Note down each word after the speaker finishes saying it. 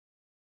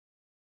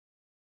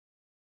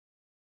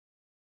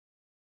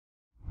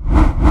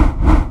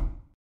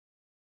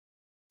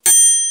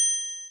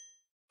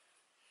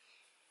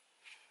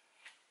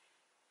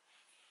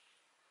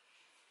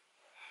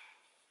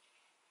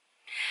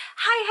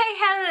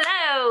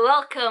Hello,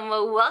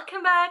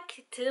 welcome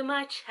back to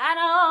my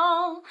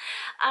channel.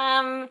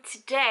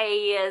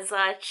 Today is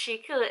a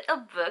cheeky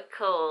little book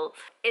haul.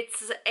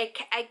 It's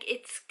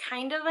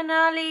kind of an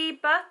early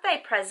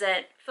birthday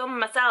present for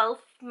myself,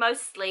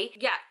 mostly.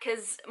 Yeah,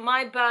 because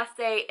my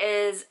birthday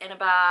is in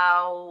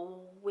about a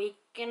week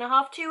and a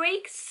half, 2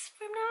 weeks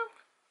from now.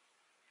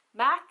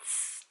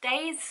 Maths,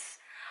 days,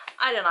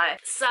 I don't know.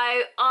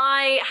 So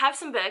I have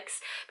some books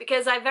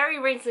because I very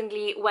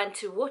recently went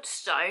to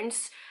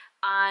Waterstones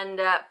and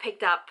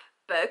picked up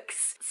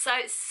books.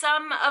 So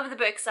some of the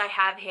books I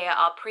have here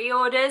are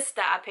pre-orders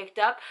that I picked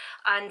up,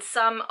 and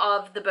some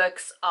of the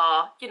books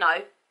are, you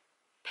know,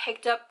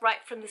 picked up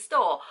right from the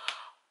store.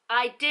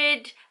 I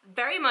did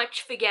very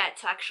much forget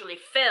to actually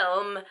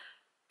film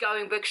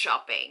going book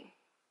shopping.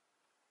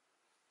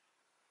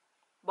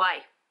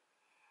 Why?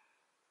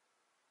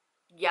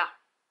 Yeah,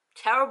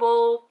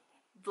 terrible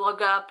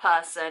vlogger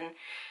person.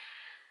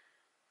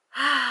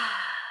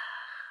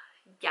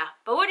 Yeah,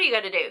 but what are you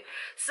gonna do?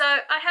 So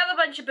I have a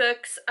bunch of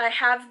books. I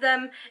have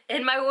them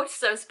in my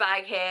Waterstones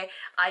bag here.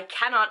 I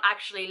cannot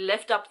actually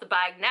lift up the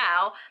bag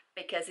now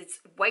because it's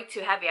way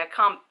too heavy. I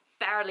can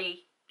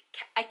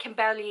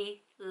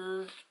barely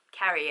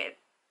carry it.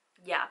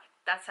 Yeah,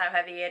 that's how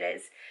heavy it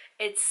is.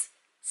 It's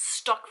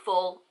stock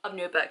full of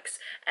new books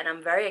and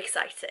I'm very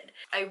excited.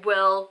 I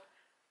will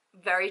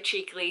very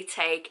cheekily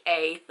take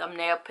a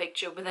thumbnail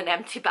picture with an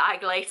empty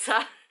bag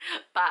later,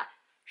 but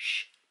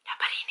shh,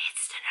 nobody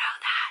needs to know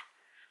that.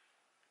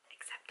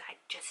 Except I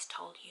just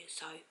told you,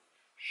 so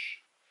shh.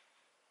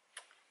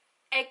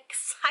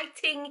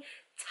 Exciting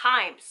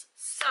times.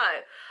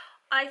 So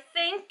I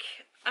think,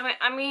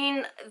 I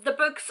mean, the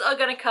books are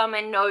gonna come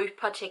in no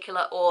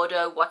particular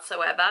order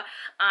whatsoever.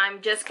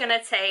 I'm just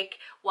gonna take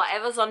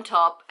whatever's on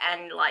top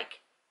and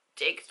like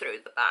dig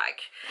through the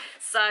bag.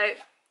 So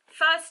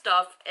first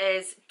off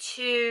is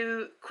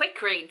two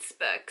quick reads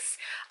books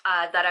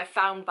that I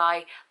found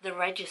by the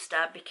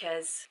register,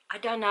 because I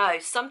don't know,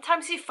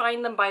 sometimes you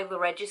find them by the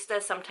register,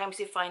 sometimes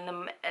you find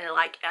them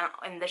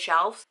in the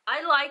shelves.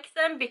 I like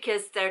them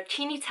because they're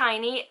teeny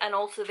tiny and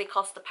also they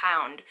cost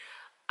 £1,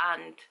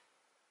 and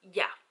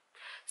yeah.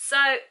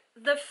 So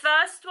the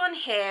first one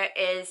here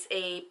is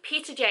a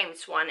Peter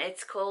James one.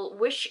 It's called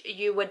Wish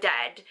You Were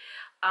Dead.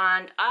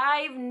 And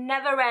I've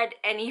never read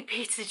any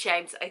Peter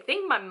James. I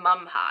think my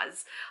mum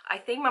has. I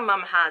think my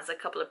mum has a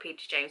couple of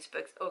Peter James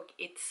books. Oh,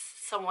 it's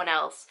someone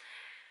else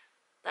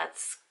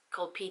that's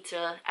called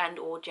Peter and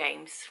or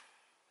James.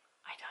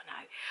 I don't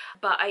know.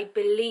 But I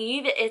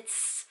believe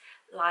it's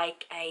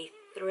like a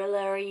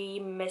thrillery,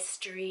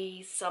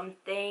 mystery,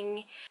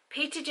 something.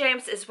 Peter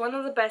James is one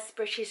of the best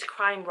British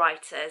crime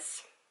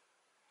writers.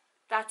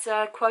 That's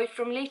a quote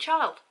from Leigh.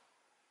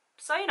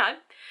 So, you know.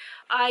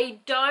 I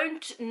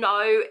don't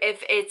know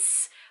if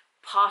it's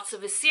part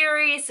of a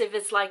series, if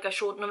it's like a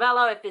short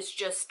novella, if it's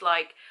just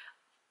like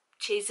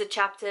teaser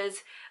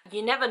chapters.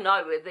 You never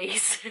know with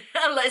these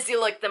unless you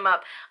look them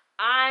up.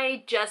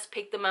 I just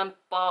picked them up,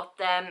 bought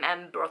them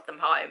and brought them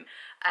home,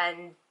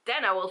 and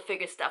then I will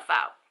figure stuff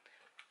out.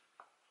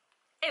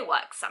 It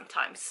works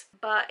sometimes.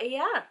 But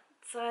yeah,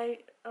 so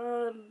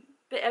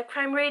bit of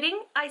crime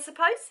reading, I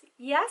suppose.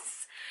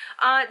 Yes.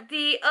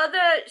 The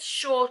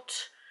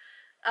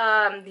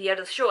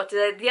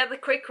other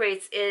quick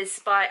reads is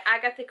by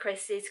Agatha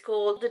Christie. It's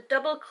called The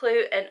Double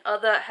Clue and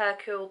Other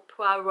Hercule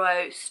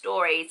Poirot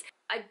Stories.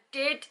 I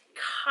did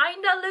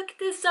kind of look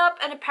this up,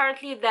 and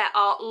apparently there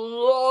are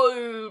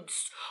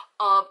loads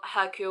of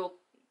Hercule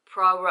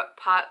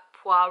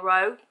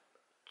Poirot.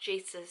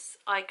 Jesus,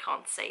 I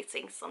can't say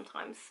things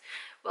sometimes.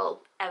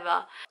 Well,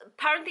 ever.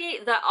 Apparently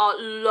there are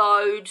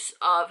loads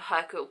of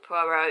Hercule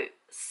Poirot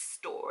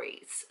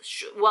stories.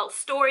 Well,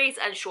 stories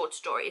and short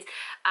stories.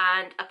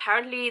 And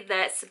apparently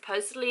there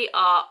supposedly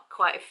are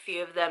quite a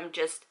few of them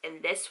just in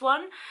this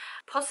one.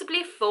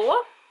 Possibly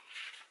four.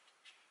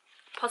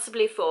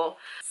 Possibly four.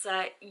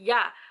 So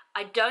yeah,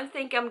 I don't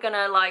think I'm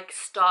gonna like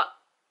start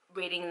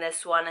reading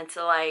this one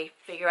until I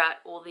figure out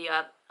all the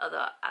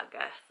other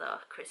Agatha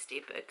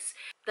Christie books.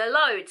 There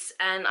are loads,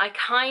 and I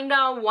kind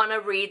of want to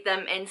read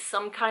them in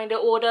some kind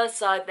of order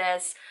so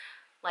there's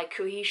like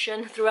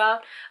cohesion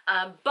throughout.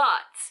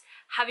 But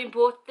having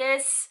bought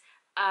this,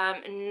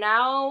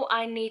 now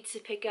I need to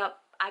pick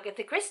up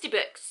Agatha Christie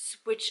books,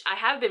 which I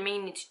have been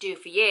meaning to do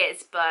for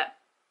years, but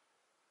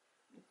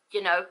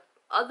you know,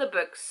 other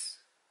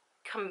books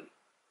call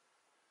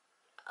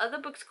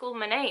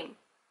my name,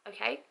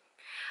 okay?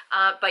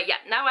 But yeah,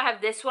 now I have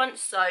this one,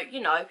 so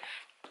you know,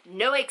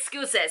 no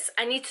excuses.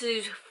 I need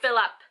to fill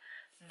up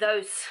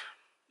those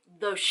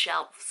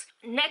shelves.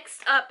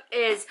 Next up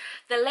is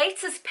the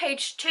latest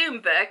Paige Toon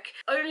book,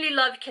 Only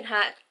Love Can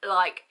Hurt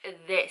Like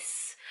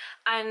This,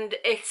 and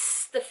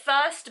it's the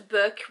first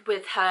book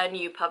with her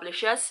new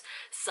publishers,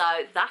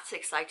 so that's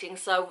exciting.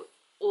 So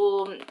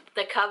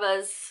the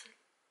cover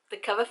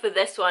for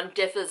this one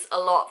differs a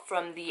lot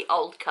from the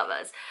old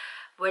covers,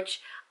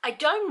 which I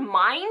don't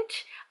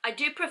mind. I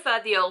do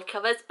prefer the old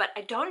covers, but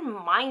I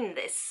don't mind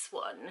this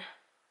one.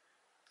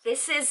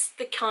 This is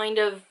the kind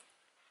of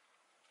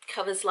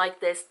covers like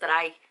this that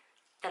I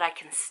that I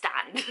can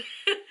stand.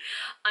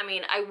 I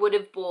mean, I would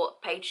have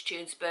bought Paige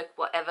Toon's book,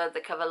 whatever the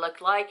cover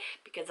looked like,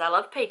 because I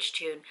love Paige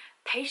Toon.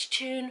 Paige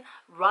Toon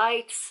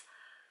writes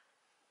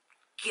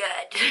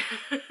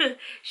good.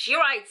 She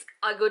writes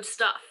good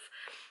stuff.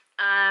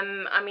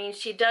 I mean,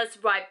 she does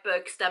write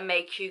books that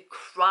make you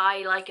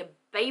cry like a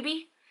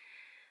baby.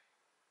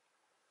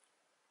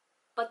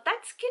 But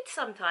that's good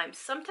sometimes.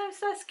 Sometimes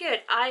that's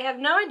good. I have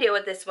no idea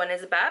what this one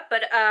is about,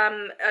 but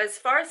as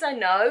far as I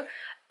know,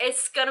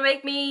 it's gonna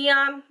make me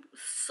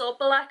sob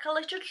like a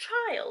little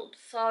child.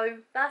 So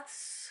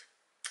that's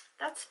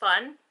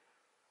fun.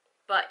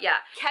 But yeah,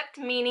 kept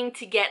meaning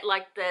to get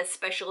like the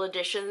special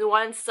edition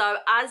one. So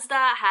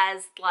Asda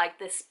has like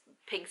this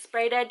pink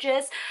sprayed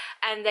edges,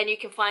 and then you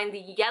can find the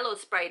yellow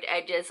sprayed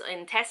edges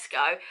in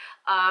Tesco.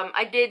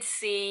 I did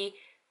see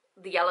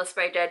the yellow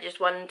sprayed edges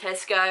one in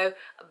Tesco,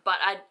 but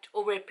I'd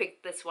already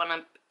picked this one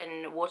up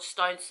in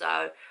Waterstones, so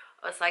I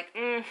was like,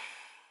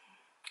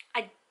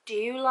 I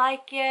do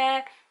like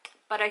it,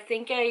 but I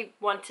think I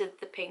wanted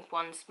the pink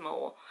ones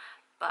more.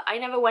 But I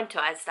never went to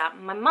Asda.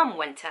 My mum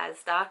went to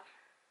Asda.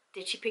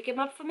 Did she pick him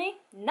up for me?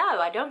 No,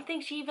 I don't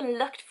think she even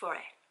looked for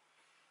it.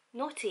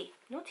 Naughty,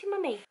 naughty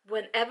mummy.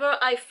 Whenever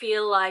I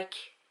feel like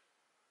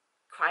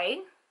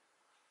crying,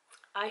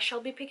 I shall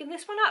be picking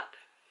this one up.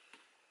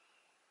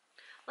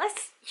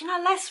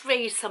 Let's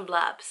read some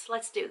blurbs.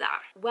 Let's do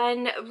that.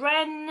 When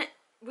Ren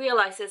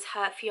realizes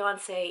her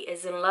fiancé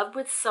is in love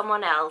with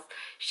someone else,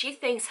 she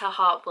thinks her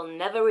heart will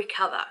never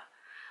recover.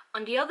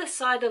 On the other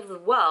side of the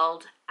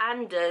world,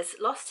 Anders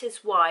lost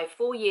his wife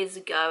 4 years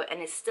ago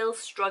and is still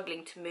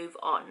struggling to move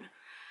on.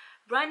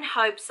 Ren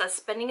hopes that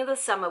spending the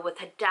summer with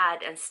her dad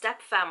and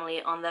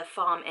step-family on their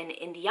farm in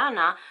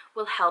Indiana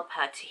will help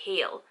her to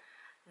heal.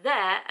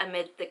 There,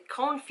 amid the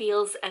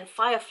cornfields and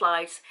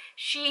fireflies,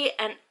 she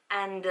and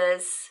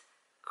Anders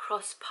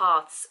cross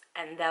paths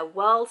and their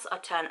worlds are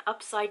turned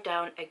upside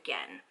down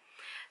again.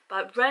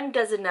 But Ren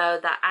doesn't know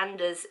that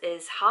Anders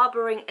is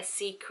harboring a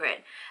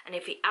secret, and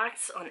if he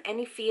acts on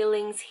any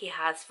feelings he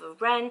has for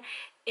Ren,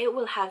 it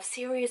will have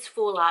serious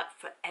fallout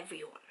for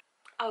everyone.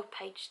 Oh,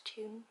 Paige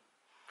Toon,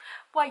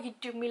 why you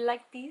do me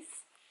like this?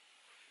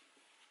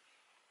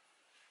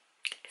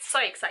 So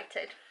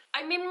excited.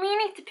 I've been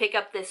meaning to pick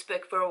up this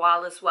book for a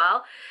while as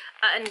well,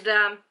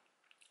 and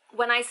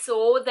when I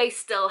saw they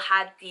still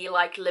had the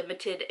like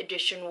limited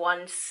edition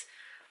ones,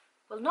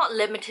 well, not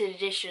limited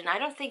edition, I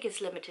don't think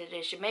it's limited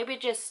edition, maybe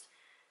just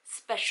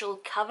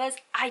special covers,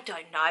 I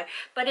don't know,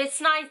 but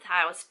it's Ninth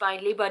House by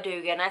Leigh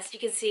Bardugo, and as you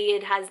can see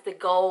it has the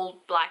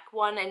gold black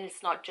one, and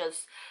it's not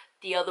just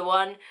the other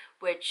one,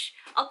 which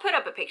I'll put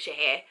up a picture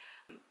here,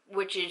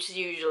 which is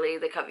usually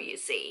the cover you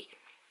see.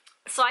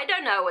 So I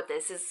don't know what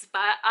this is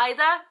about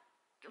either,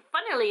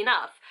 funnily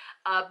enough,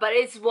 but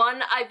it's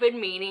one I've been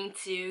meaning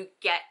to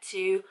get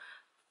to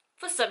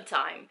for some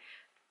time.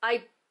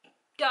 I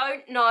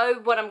don't know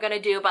what I'm gonna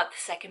do about the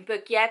second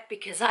book yet,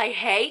 because I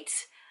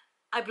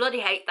bloody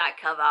hate that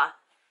cover.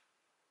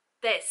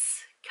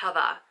 This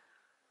cover.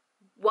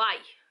 Why?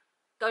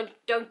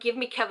 Don't give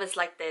me covers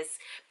like this,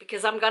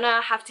 because I'm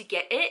gonna have to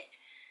get it,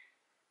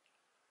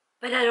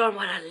 but I don't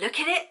want to look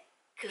at it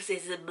because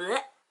it's a bleh.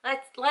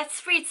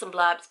 Let's read some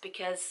blurbs,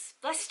 because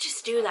let's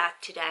just do that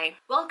today.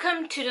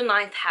 Welcome to the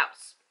Ninth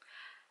House.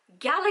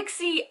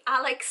 Galaxy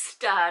Alex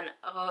Stern,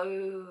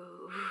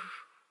 oh,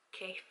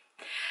 okay,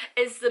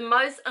 is the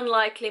most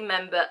unlikely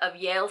member of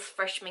Yale's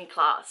freshman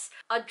class,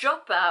 a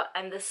dropout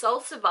and the sole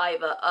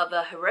survivor of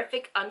a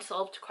horrific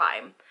unsolved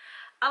crime.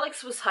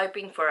 Alex was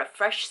hoping for a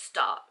fresh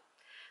start,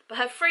 but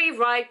her free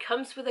ride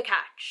comes with a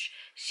catch.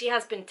 She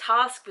has been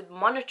tasked with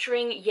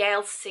monitoring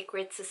Yale's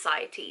secret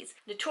societies,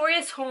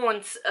 notorious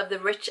haunts of the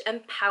rich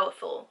and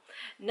powerful.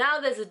 Now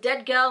there's a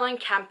dead girl on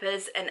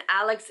campus, and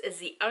Alex is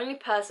the only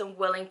person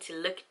willing to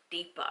look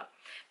deeper,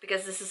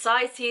 because the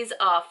societies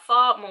are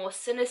far more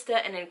sinister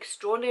and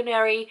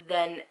extraordinary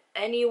than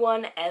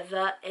anyone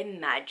ever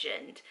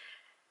imagined.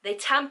 They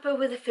tamper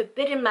with the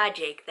forbidden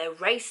magic, they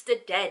raise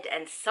the dead,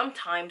 and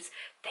sometimes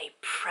they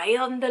prey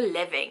on the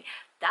living.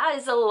 That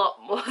is a lot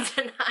more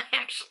than I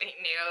actually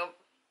knew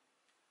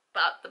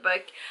about the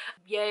book.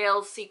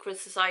 Yale's Secret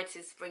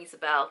Societies rings a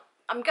bell.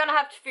 I'm gonna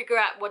have to figure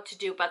out what to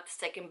do about the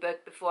second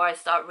book before I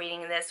start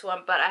reading this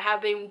one, but I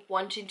have been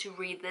wanting to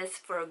read this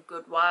for a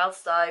good while,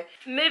 so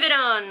moving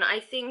on. I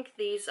think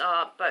these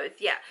are both,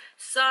 yeah.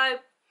 So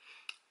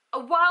a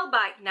while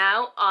back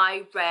now,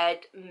 I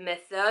read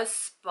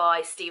Mythos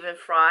by Stephen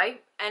Fry,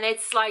 and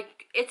it's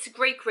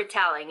Greek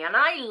retelling, and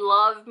I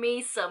love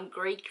me some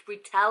Greek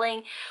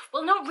retelling.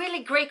 Well, not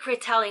really Greek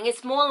retelling,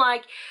 it's more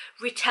like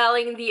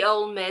retelling the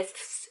old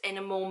myths in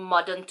a more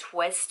modern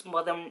twist,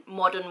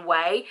 modern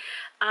way.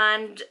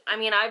 And I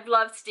mean, I've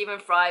loved Stephen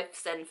Fry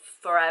since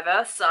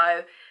forever,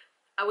 so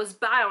I was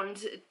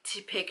bound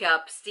to pick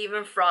up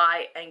Stephen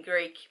Fry and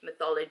Greek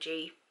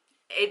mythology.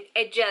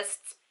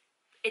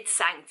 It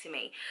sang to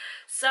me.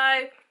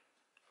 So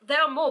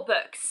there are more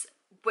books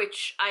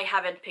which I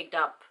haven't picked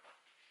up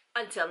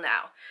until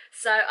now.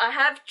 So I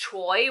have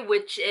Troy,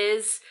 which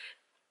is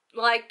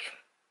like,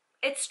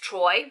 it's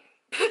Troy.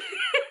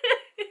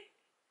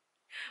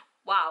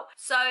 Wow.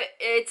 So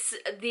it's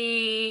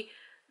the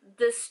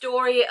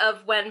story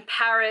of when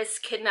Paris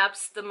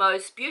kidnaps the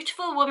most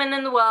beautiful woman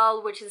in the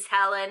world, which is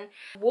Helen.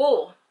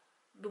 War.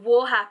 The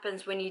war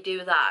happens when you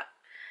do that.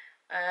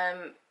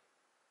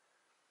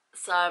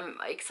 So I'm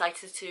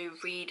excited to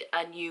read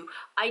a new...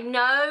 I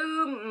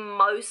know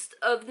most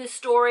of the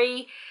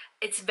story.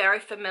 It's very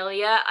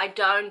familiar. I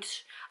don't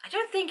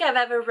think I've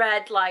ever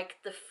read like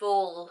the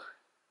full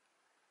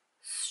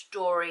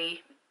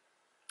story.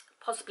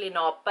 Possibly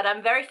not, but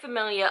I'm very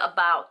familiar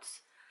about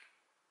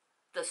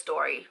the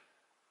story.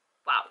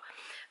 Wow.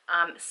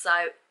 So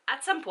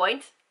at some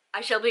point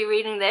I shall be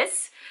reading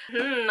this.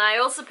 I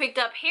also picked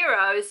up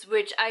Heroes,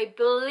 which I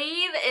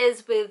believe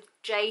is with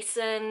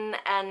Jason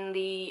and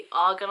the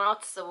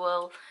Argonauts. So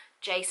will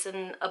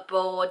Jason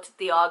aboard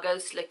the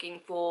Argos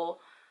looking for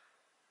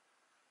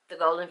the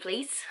Golden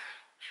Fleece.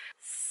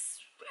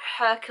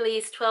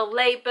 Hercules, 12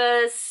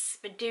 Labors,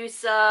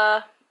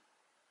 Medusa.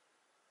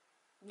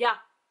 Yeah,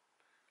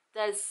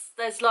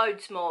 there's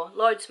loads more.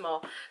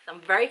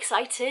 I'm very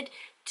excited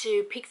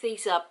to pick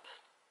these up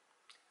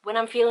when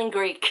I'm feeling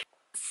Greek.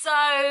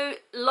 So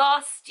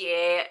last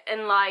year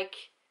in like,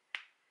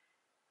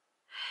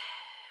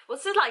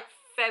 was it like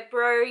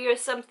February or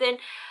something?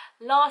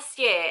 Last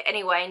year,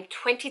 anyway, in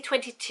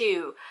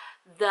 2022,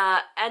 the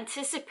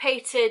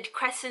anticipated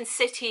Crescent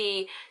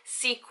City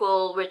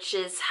sequel, which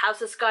is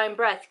House of Sky and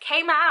Breath,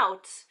 came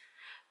out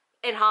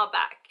in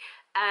hardback.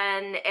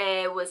 And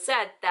it was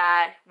said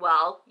that,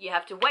 well, you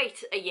have to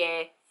wait a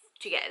year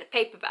to get a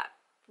paperback,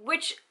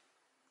 which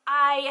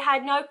I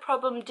had no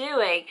problem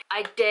doing.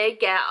 I did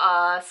get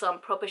some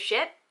proper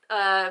shit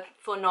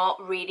for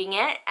not reading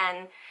it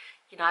and,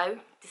 you know,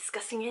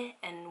 discussing it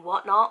and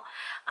whatnot.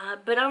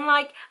 But I'm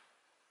like,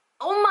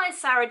 all my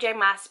Sarah J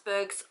Maas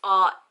books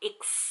are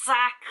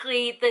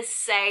exactly the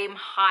same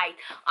height.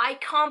 I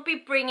can't be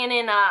bringing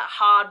in a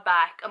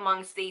hardback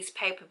amongst these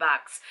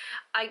paperbacks.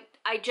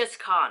 I just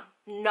can't.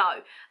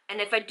 No. And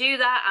if I do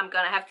that, I'm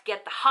gonna have to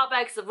get the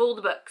hardbacks of all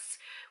the books,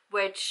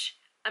 which,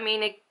 I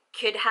mean, it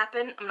could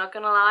happen, I'm not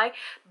gonna lie,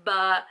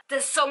 but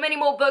there's so many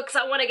more books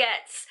I want to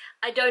get.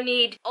 I don't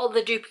need all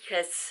the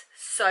duplicates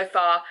so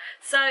far.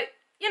 So,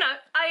 you know,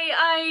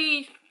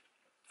 I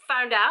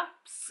found out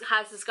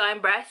House of Sky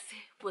and Breath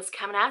was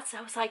coming out, so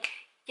I was like,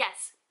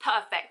 yes,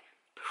 perfect.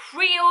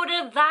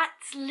 Pre-order that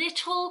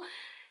little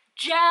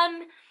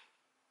gem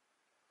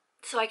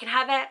so I can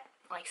have it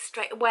like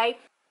straight away.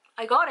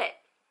 I got it.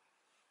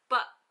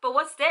 But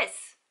what's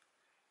this?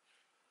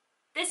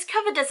 This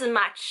cover doesn't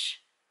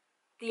match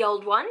the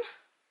old one.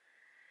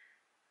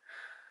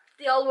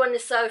 The old one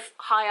is so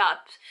high up.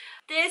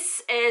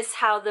 This is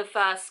how the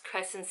first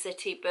Crescent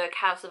City book,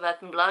 House of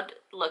Earth and Blood,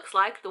 looks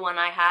like, the one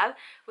I have,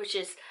 which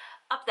is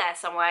up there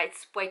somewhere.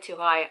 It's way too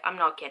high. I'm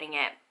not getting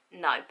it.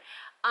 No.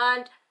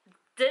 And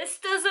this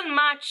doesn't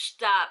match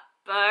that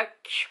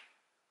book.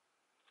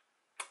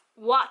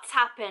 What's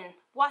happened?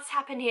 What's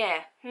happened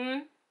here?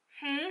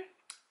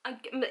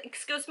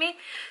 Excuse me?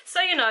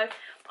 So, you know,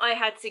 I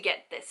had to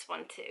get this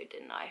one too,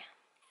 didn't I?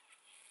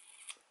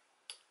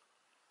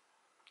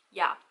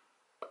 Yeah.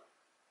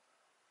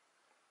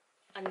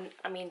 And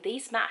I mean,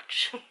 these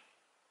match.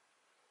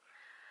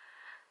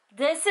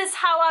 This is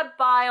how I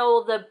buy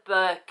all the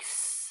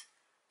books.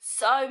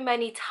 So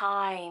many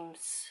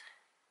times.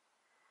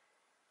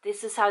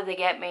 This is how they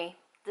get me.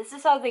 This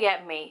is how they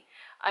get me.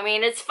 I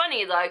mean, it's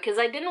funny though, because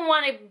I didn't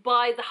want to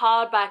buy the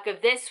hardback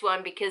of this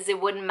one because it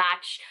wouldn't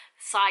match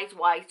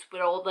size-wise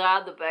with all the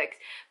other books.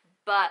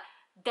 But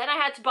then I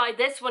had to buy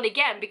this one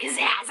again because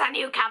it has a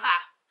new cover.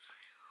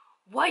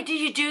 Why do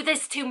you do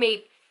this to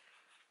me?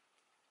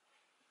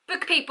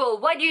 Book people,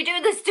 why do you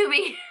do this to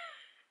me?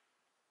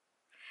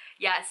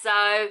 Yeah,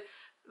 so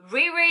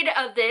reread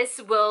of this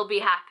will be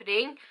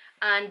happening,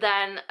 and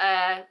then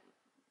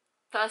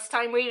first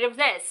time read of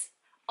this.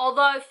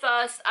 Although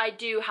first I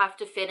do have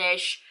to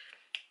finish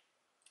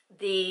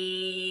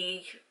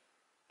the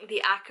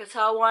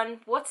Agatha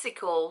one. What's it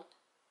called?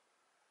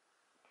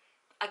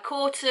 A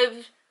Court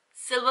of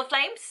Silver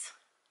Flames?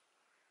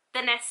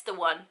 The Nesta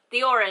one,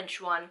 the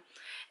orange one.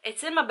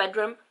 It's in my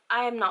bedroom.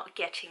 I am not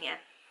getting it.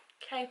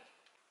 Okay.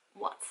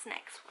 What's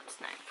next?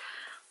 What's next?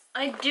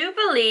 I do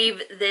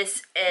believe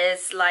this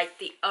is like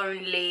the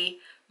only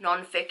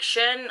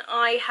non-fiction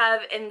I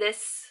have in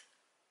this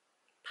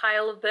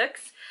pile of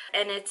books,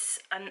 and it's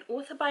an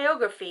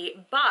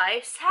autobiography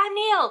by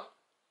Neill.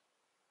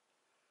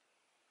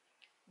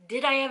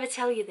 Did I ever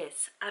tell you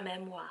this? A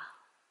memoir.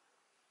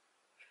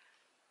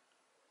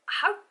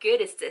 How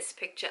good is this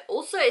picture?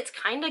 Also, it's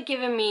kind of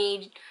giving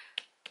me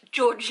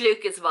George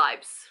Lucas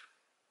vibes.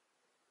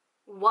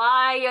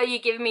 Why are you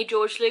giving me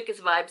George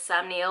Lucas vibes,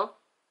 Neill?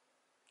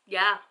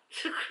 Yeah.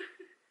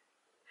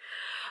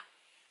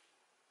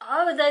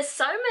 Oh, there's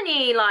so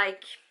many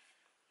like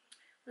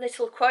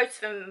little quotes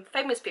from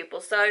famous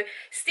people. So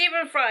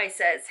Stephen Fry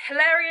says,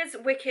 hilarious,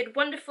 wicked,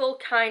 wonderful,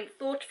 kind,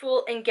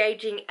 thoughtful,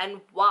 engaging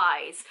and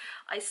wise.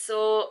 I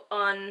saw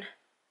on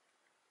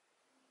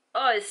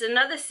Oh, it's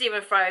another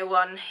Stephen Fry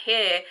one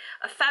here.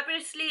 A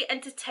fabulously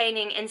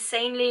entertaining,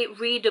 insanely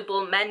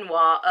readable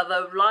memoir of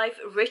a life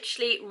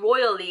richly,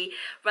 royally,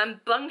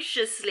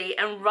 rambunctiously,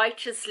 and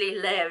righteously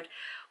lived.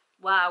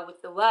 Wow,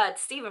 with the word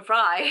Stephen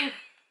Fry.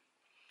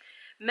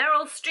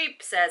 Meryl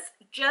Streep says,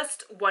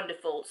 just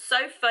wonderful,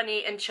 so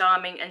funny and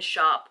charming and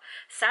sharp.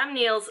 Sam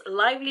Neill's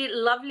lively,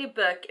 lovely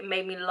book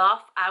made me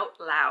laugh out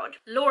loud.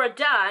 Laura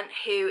Dern,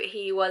 who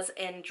he was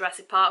in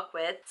Jurassic Park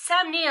with,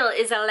 Sam Neill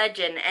is a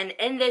legend, and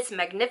in this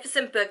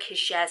magnificent book he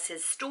shares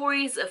his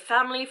stories of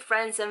family,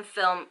 friends and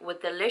film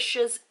with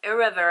delicious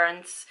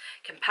irreverence,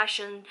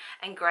 compassion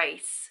and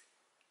grace.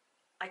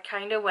 I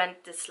kind of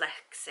went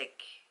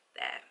dyslexic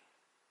there.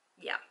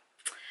 Yeah.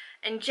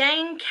 And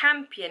Jane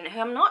Campion,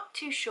 who I'm not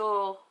too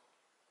sure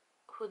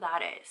who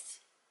that is.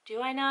 Do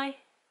I know?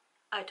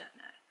 I don't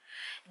know.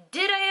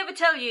 Did I ever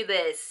tell you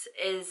this?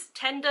 Is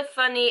tender,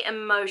 funny,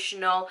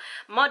 emotional,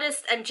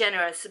 modest and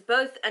generous,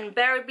 both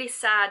unbearably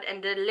sad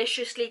and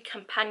deliciously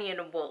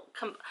companionable.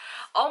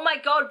 Oh my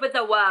god, with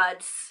the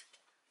words.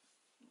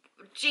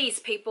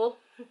 Jeez, people.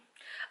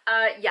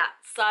 Yeah,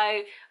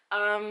 so,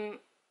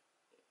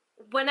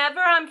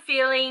 whenever I'm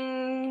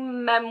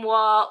feeling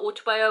memoir,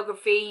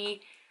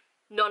 autobiography,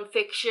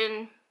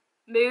 non-fiction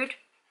mood,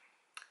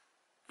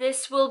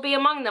 this will be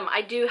among them.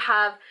 I do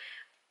have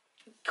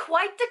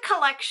quite the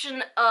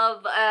collection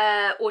of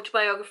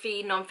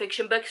autobiography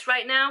non-fiction books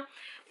right now.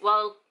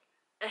 Well,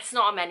 it's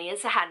not many,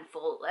 it's a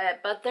handful,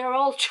 but they're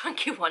all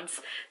chunky ones,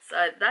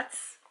 so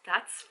that's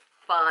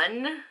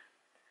fun.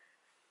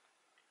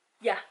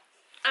 Yeah,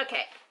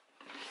 okay.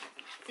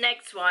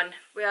 Next one.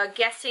 We are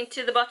getting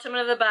to the bottom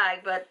of the bag,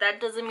 but that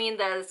doesn't mean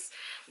there's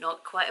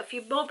not quite a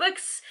few more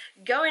books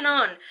going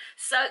on.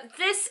 So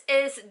this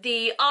is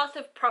The Art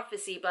of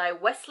Prophecy by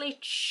Wesley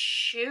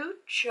Chu.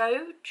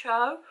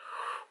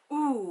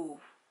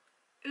 Ooh,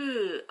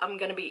 I'm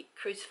gonna be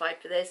crucified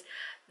for this.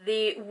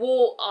 The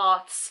War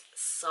Arts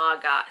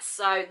Saga.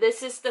 So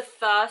this is the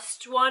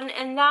first one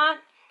in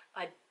that.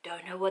 I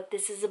don't know what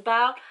this is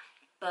about,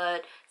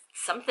 but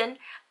something,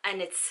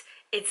 and it's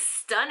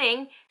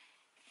stunning.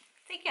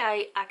 I think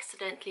I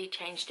accidentally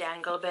changed the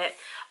angle a bit.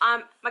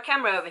 My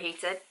camera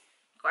overheated.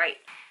 Great.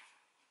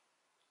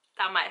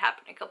 That might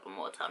happen a couple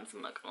more times,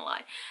 I'm not gonna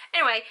lie.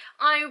 Anyway,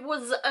 I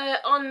was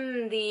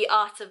on The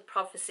Art of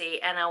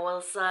Prophecy, and I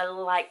was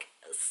like,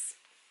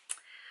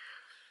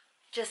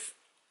 just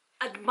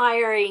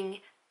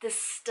admiring the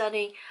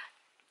stunning,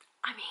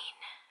 I mean,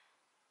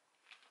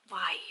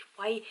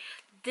 why,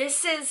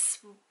 this is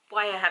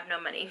why I have no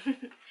money.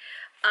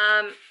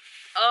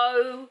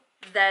 Oh,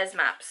 there's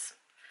maps.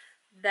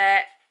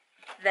 There,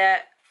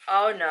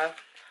 oh no.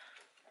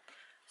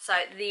 So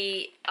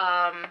the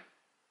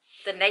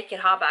naked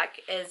hardback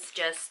is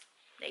just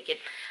naked.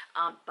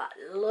 But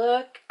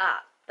look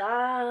at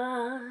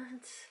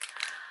that.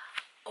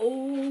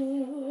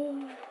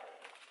 Oh.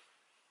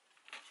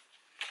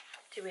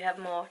 Do we have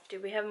more? Do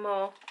we have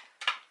more?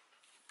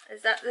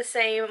 Is that the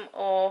same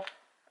or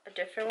a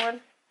different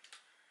one?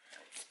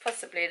 It's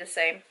possibly the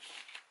same.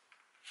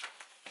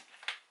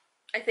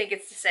 I think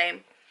it's the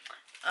same.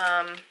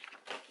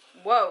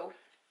 Whoa.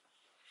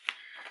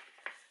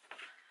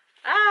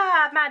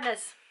 Ah,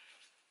 madness.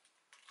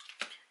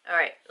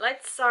 Alright,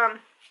 let's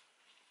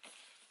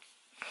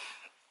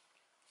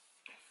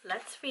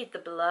read the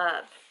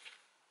blurb.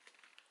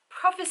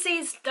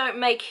 Prophecies don't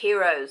make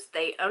heroes,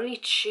 they only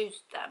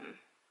choose them.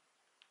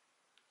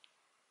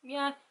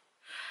 Yeah.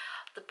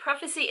 The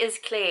prophecy is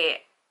clear.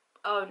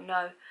 Oh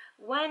no.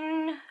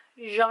 When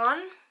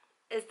Jean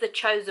is the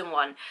chosen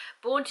one,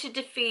 born to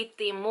defeat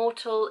the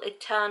immortal,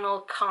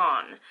 eternal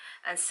Khan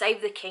and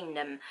save the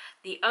kingdom.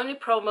 The only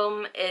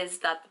problem is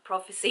that the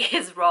prophecy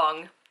is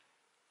wrong.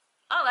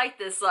 I like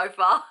this so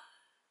far.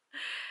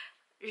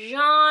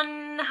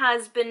 Jean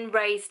has been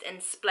raised in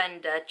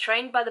splendor,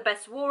 trained by the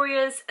best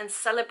warriors, and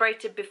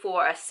celebrated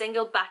before a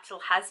single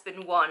battle has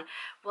been won.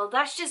 Well,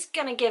 that's just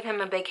gonna give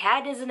him a big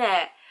head, isn't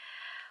it?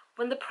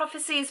 When the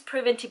prophecy is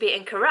proven to be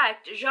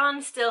incorrect,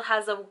 Jean still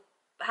has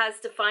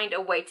to find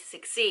a way to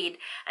succeed,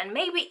 and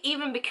maybe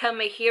even become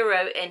a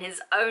hero in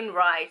his own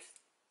right.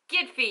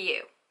 Good for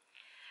you.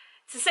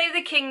 To save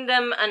the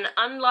kingdom, an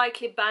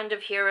unlikely band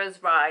of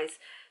heroes rise.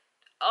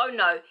 Oh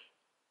no.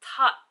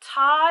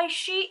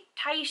 Taishi?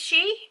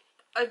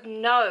 Oh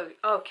no.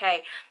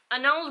 Okay.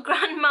 An old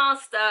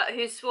grandmaster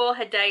who swore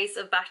her days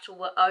of battle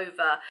were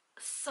over.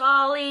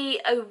 Sally,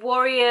 a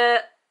warrior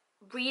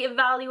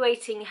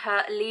re-evaluating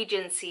her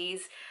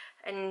allegiances,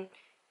 and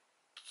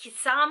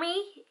Kisame,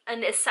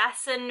 an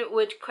assassin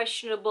with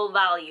questionable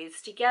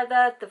values.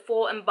 Together, the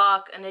four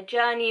embark on a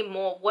journey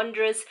more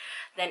wondrous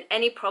than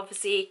any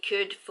prophecy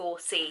could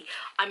foresee.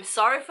 I'm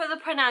sorry for the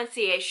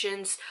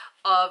pronunciations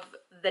of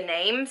the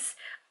names.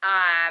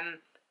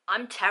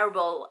 I'm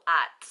terrible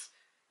at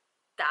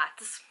that.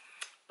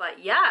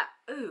 But yeah,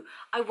 ooh,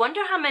 I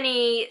wonder how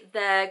many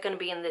there are going to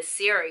be in this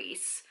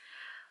series.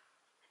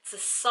 It's a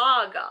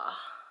saga,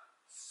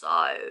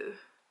 so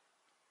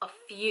a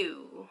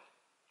few.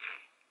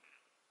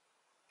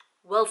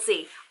 We'll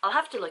see. I'll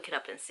have to look it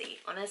up and see.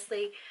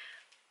 Honestly,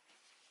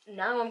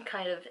 now I'm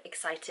kind of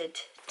excited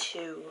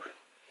to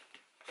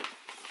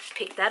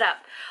pick that up.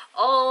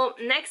 Oh,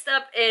 next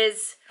up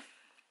is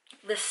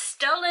The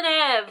Stolen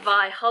Heir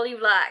by Holly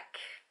Black.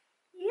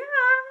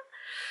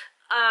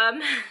 Yeah.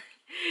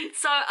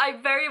 So I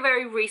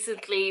very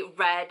recently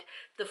read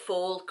The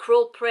Fall,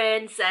 Cruel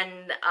Prince,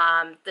 and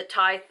The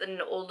Tithe,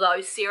 and all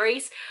those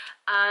series,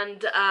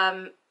 and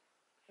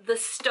The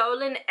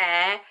Stolen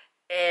Heir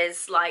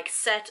is like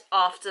set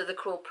after the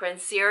Cruel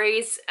Prince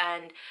series,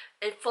 and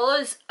it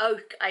follows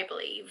Oak, I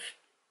believe.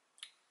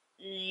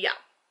 Yeah.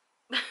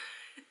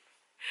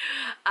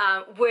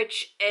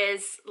 Which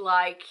is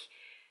like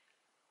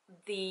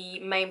the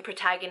main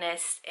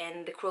protagonist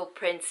in the Cruel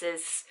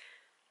Prince's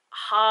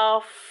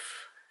half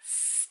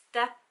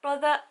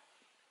stepbrother.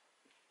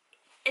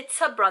 It's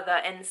her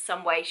brother in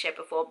some way, shape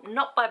or form.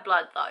 Not by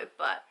blood though,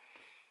 but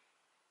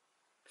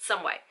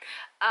some way.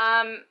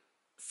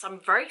 So I'm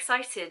very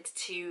excited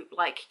to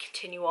like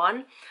continue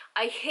on.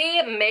 I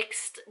hear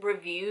mixed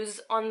reviews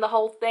on the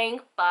whole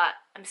thing, but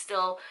I'm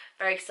still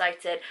very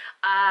excited.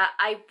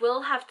 I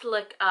will have to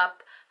look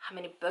up how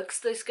many books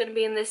there's going to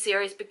be in this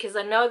series, because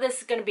I know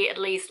there's going to be at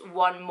least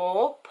one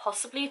more,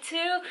 possibly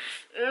two,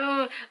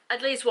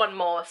 at least one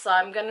more. So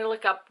I'm going to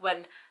look up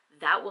when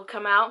that will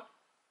come out,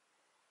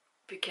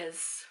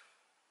 because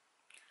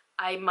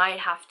I might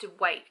have to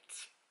wait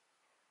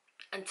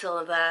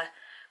until they're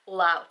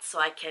all out so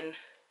I can,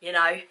 you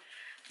know,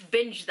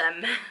 binge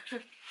them.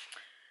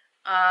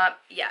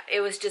 Yeah,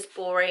 it was just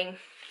boring.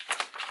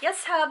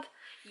 Yes, have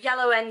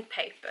yellow end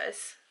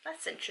papers.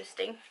 That's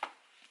interesting.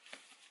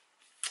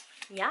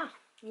 Yeah.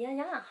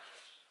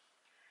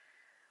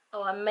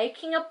 Oh, I'm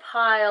making a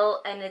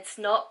pile and it's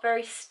not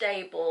very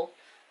stable.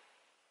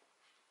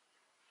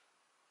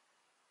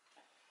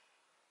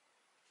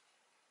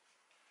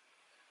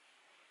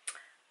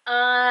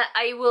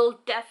 I will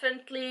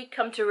definitely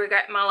come to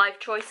regret my life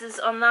choices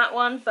on that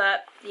one,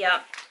 but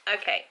yeah,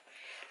 okay.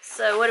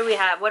 So what do we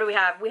have?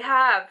 We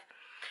have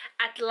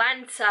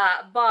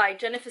Atalanta by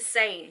Jennifer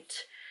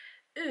Saint.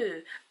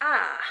 Ooh,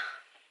 ah.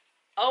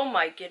 Oh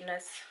my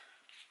goodness.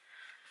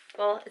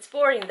 Well, it's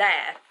boring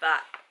there,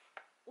 but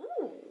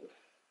ooh,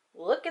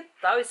 look at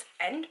those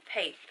end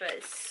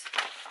papers.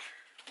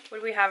 What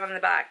do we have on the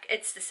back?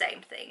 It's the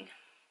same thing.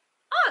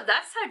 Oh,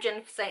 that's how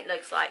Jennifer Saint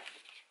looks like.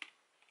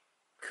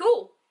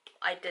 Cool.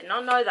 I did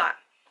not know that.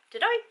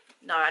 Did I?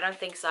 No, I don't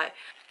think so.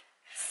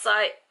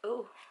 So,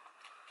 ooh.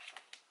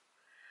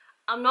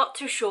 I'm not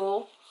too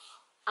sure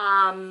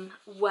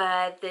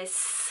where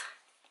this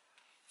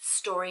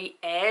story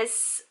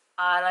is.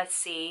 Let's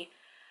see.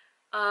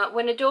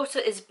 When a daughter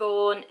is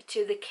born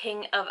to the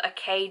king of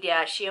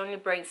Arcadia, she only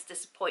brings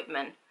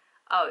disappointment.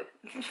 Oh.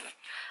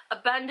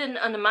 Abandoned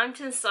on the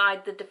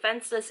mountainside, the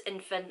defenseless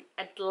infant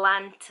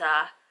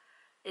Atalanta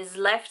is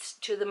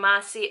left to the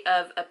mercy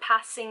of a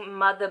passing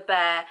mother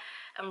bear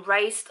and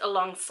raised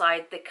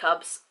alongside the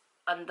cubs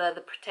under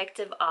the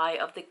protective eye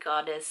of the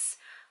goddess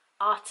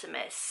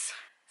Artemis.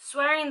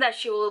 Swearing that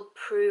she will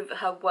prove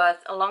her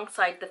worth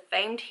alongside the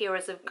famed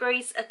heroes of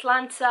Greece,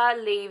 Atalanta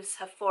leaves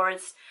her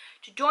forest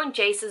to join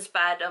Jason's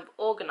band of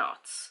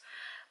Argonauts.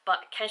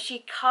 But can she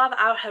carve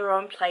out her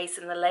own place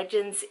in the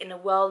legends in a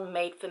world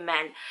made for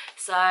men?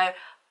 So,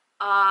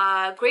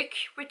 Greek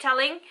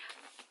retelling?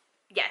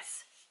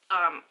 Yes.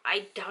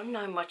 I don't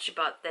know much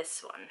about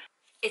this one.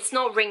 It's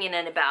not ringing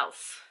any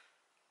bells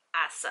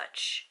as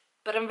such,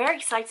 but I'm very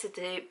excited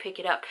to pick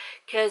it up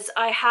because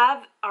I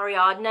have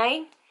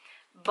Ariadne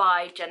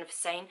by Jennifer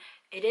Saint.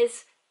 It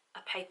is a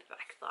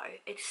paperback though.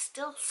 It's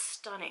still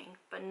stunning,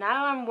 but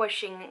now I'm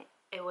wishing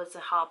it was a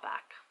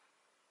hardback.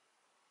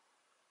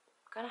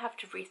 I'm gonna have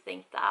to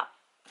rethink that.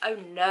 Oh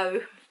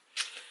no.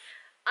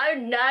 Oh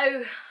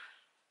no.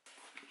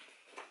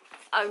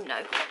 Oh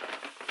no.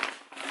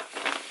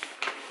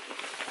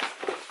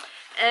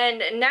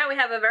 And now we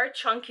have a very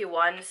chunky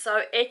one.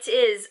 So it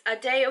is A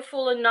Day of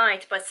Fallen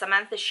Night by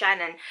Samantha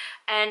Shannon.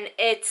 And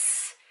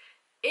it's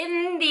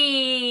in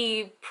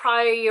the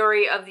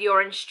Priory of the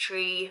Orange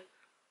Tree,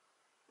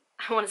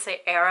 I want to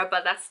say era,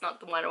 but that's not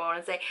the one I want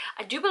to say.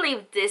 I do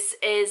believe this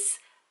is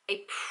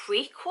a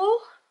prequel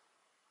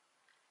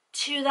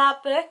to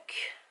that book.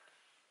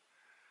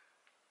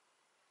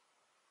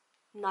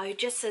 No, it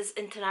just says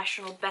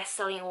international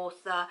best-selling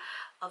author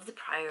of the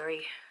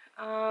Priory.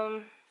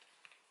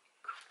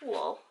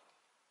 Cool.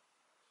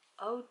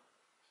 Oh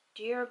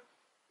dear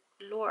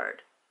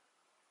lord.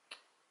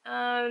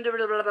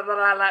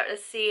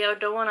 Let's see, I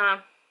don't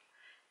wanna.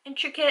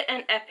 Intricate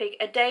and epic,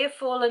 A Day of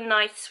Fallen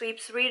Night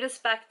sweeps readers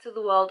back to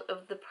the world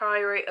of the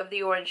Priory of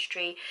the Orange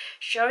Tree,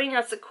 showing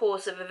us the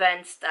course of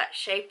events that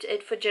shaped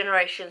it for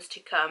generations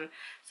to come.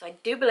 So I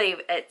do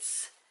believe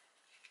it's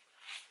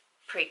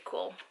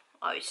prequel.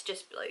 Oh, it's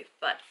just blue.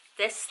 But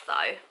this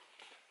though,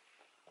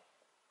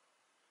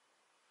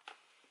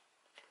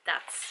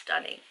 that's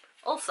stunning.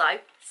 Also,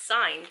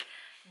 signed,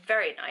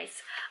 very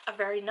nice.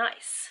 Very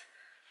nice.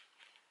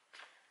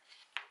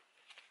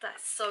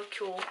 That's so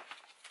cool.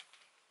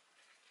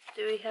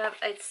 Do we have,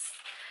 it's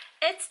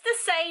the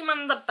same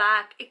on the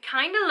back. It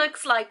kind of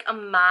looks like a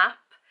map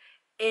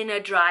in a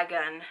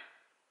dragon.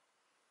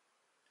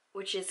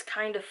 which is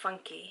kind of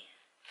funky.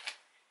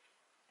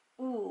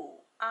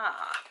 Ooh,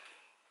 ah.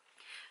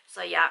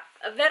 So yeah,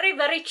 a very,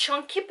 very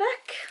chunky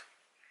book.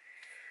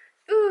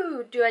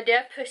 Ooh, do I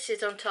dare push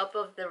it on top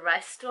of the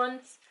rest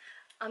ones?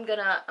 I'm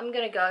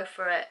gonna go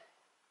for it.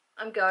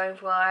 I'm going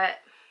for it.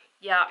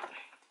 Yeah.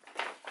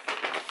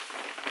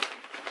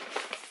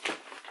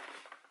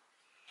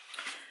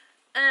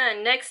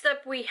 And next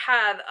up we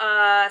have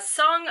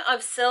Song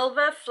of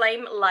Silver,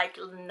 Flame Like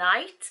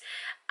Night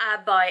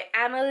by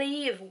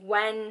Emily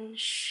Wen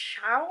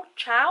Chow.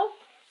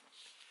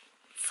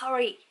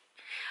 Sorry.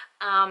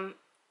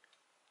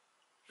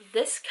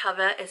 This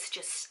cover is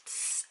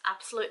just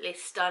absolutely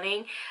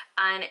stunning,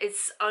 and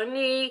it's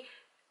only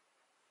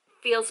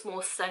feels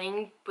more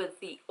stunning with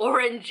the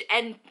orange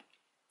and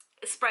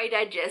sprayed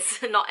edges,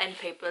 not end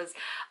papers.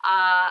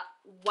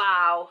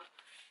 Wow.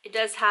 It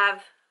does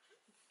have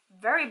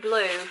very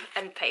blue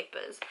end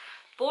papers,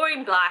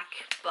 boring black,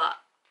 but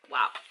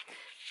wow,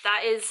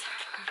 that is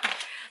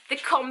the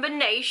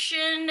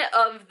combination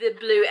of the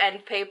blue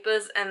end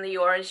papers and the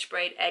orange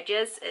sprayed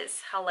edges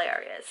is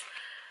hilarious.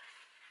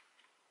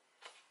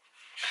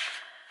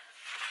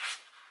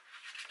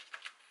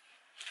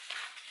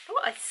 Oh,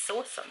 I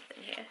saw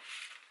something here.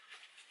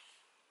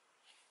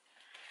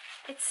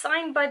 It's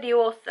signed by the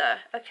author.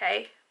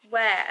 Okay,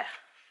 where?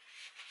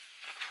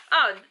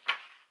 Oh,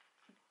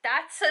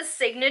 that's her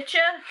signature?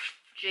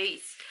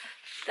 Jeez,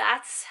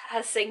 that's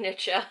her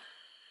signature.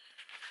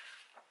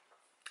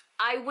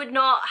 I would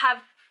not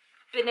have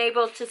been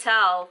able to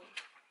tell,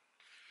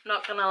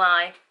 not gonna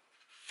lie.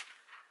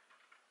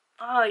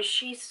 Oh,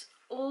 she's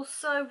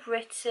also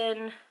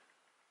written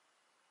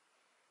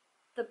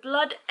the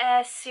Blood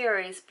Heir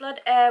series. Blood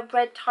Heir,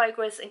 Red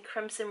Tigress and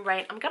Crimson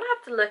Rain. I'm gonna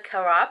have to look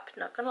her up,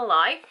 not gonna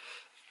lie.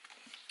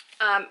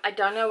 I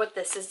don't know what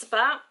this is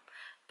about,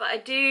 but I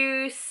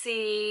do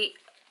see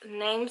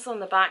names on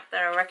the back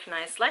that I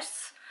recognize.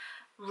 Let's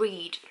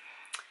read.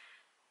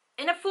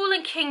 In a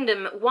fallen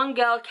kingdom, one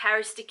girl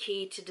carries the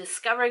key to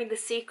discovering the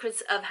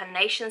secrets of her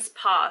nation's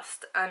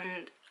past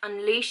and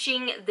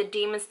unleashing the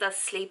demons that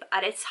sleep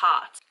at its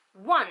heart.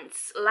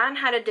 Once, Lan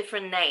had a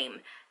different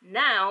name.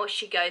 Now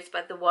she goes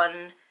by the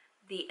one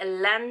the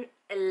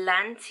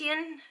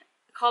Atlantean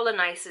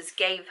colonizers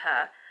gave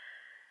her.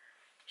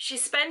 She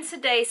spends her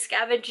day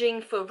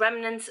scavenging for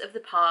remnants of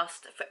the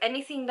past, for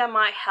anything that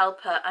might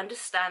help her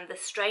understand the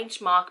strange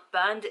mark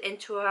burned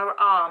into her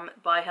arm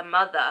by her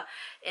mother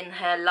in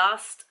her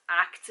last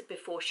act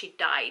before she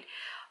died.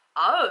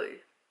 Oh,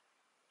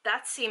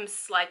 that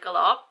seems like a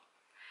lot.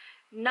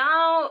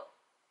 Now,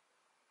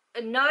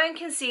 no one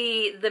can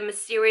see the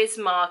mysterious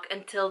mark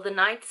until the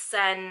night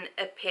Zen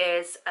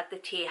appears at the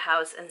tea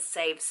house and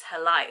saves her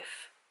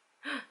life.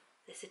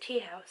 There's a tea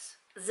house.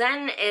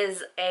 Zen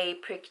is a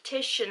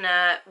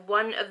practitioner,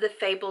 one of the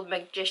fabled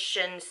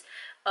magicians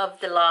of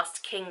the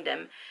Last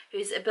Kingdom,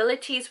 whose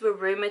abilities were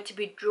rumored to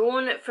be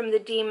drawn from the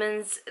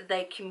demons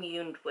they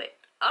communed with.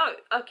 Oh,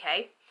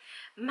 okay.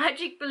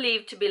 Magic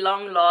believed to be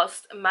long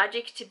lost,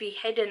 magic to be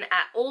hidden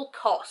at all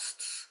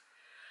costs.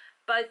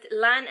 Both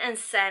Lan and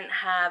Zen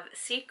have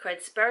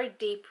secrets buried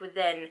deep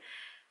within.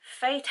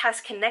 Fate has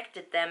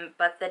connected them,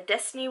 but their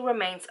destiny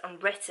remains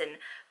unwritten.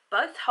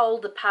 Both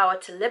hold the power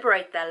to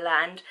liberate their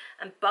land,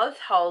 and both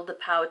hold the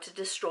power to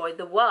destroy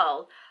the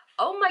world.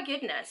 Oh my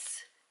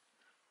goodness.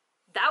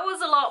 That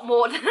was a lot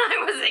more than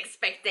I was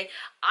expecting.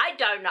 I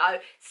don't know.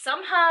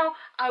 Somehow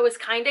I was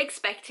kind of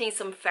expecting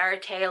some fairy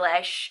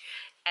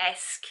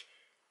tale-esque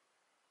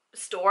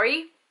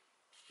story.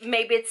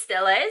 Maybe it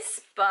still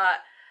is,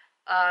 but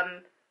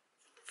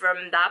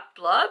from that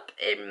blurb,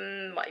 it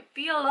might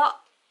be a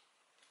lot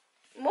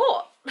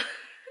more.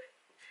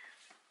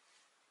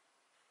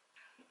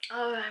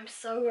 Oh, I'm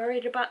so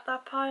worried about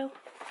that pile.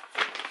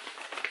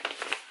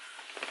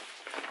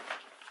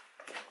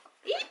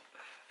 Eep.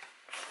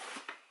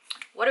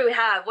 What do we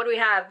have? What do we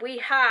have? We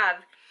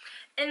have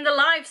In the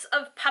Lives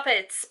of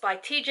Puppets by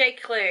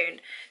TJ Klune.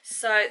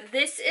 So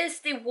this is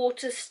the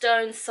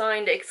Waterstones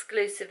signed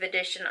exclusive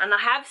edition, and I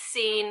have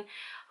seen,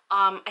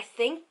 I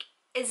think,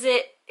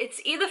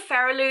 it's either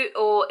Farrelly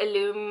or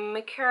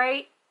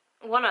Illumicate,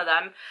 one of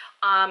them,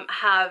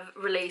 have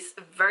released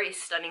a very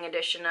stunning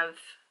edition of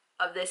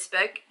this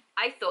book.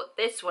 I thought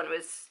this one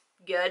was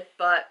good,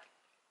 but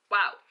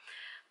wow.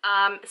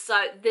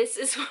 So this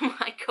is what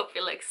my copy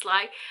looks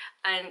like,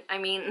 and I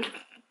mean,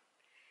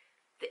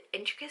 the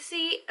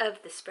intricacy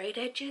of the sprayed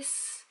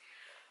edges,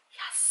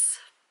 yes.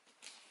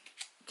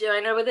 Do I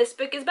know what this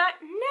book is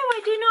about? No,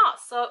 I do not.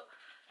 So,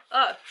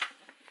 oh,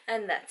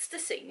 and that's the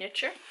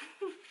signature.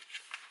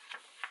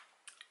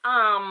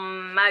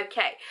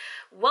 Okay.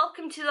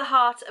 Welcome to the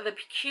heart of a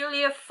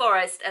peculiar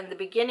forest and the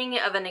beginning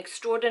of an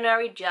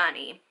extraordinary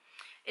journey.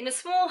 In a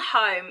small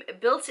home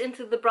built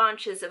into the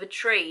branches of a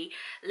tree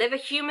live a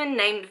human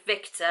named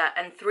Victor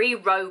and 3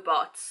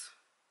 robots.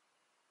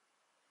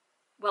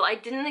 Well, I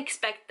didn't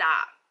expect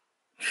that.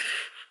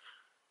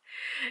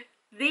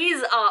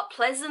 These are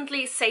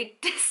pleasantly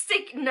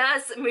sadistic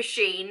nurse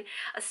machine,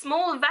 a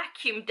small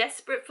vacuum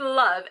desperate for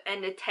love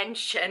and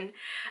attention,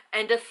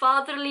 and a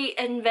fatherly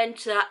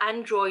inventor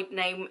android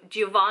named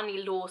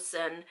Giovanni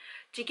Lawson.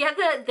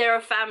 Together they're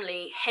a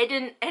family,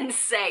 hidden and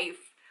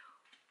safe.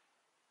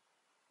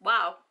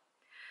 Wow.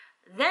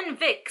 Then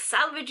Vic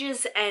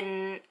salvages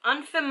an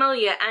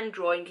unfamiliar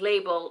android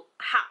labeled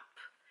Hap.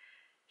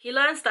 He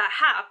learns that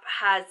Hap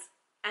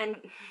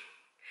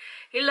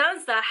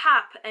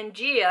and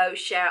Geo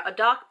share a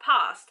dark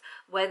past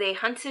where they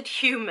hunted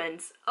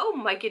humans. Oh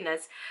my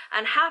goodness.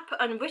 And Hap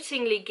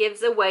unwittingly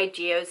gives away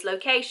Geo's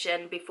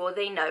location before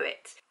they know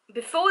it.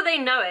 Before they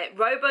know it,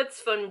 robots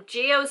from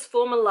Geo's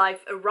former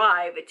life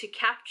arrive to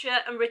capture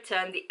and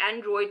return the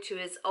android to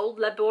his old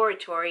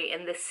laboratory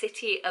in the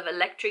city of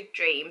electric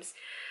dreams.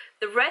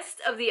 The rest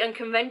of the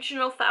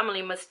unconventional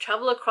family must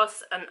travel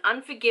across an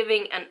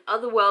unforgiving and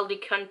otherworldly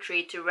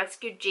country to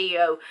rescue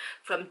Geo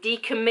from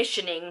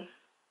decommissioning,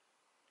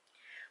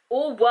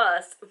 or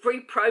worse,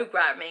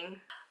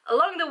 reprogramming.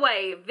 Along the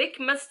way, Vic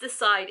must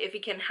decide if he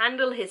can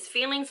handle his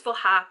feelings for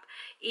Hap,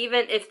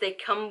 even if they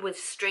come with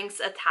strings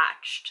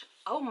attached.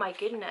 Oh my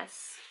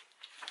goodness.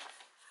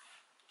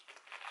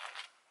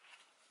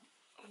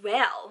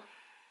 Well.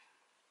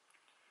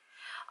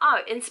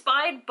 Oh,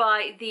 inspired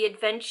by The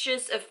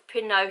Adventures of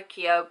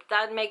Pinocchio.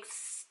 That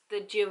makes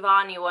the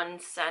Giovanni one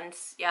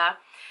sense, yeah.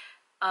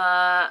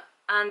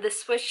 And the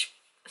Swiss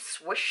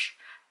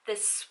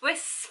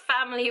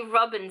Family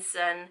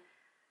Robinson.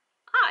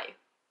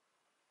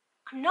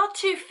 I'm not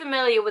too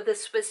familiar with the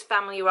Swiss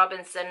Family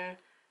Robinson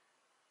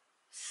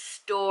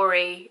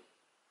story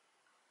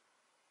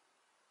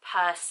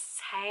per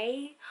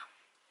se,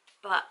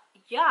 but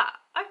yeah,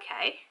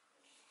 okay.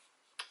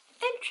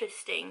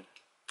 Interesting.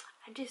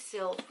 I do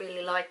still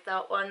really like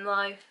that one though.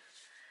 I'm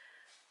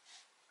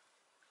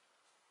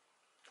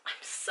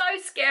so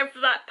scared for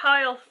that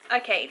pile.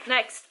 Okay,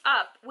 next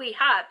up we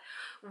have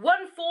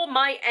One for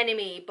My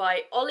Enemy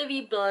by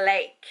Olivia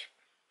Blake.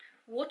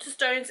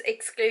 Waterstones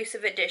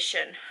exclusive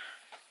edition.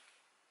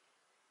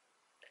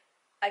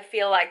 I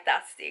feel like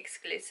that's the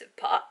exclusive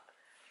part.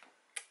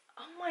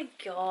 Oh my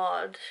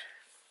god.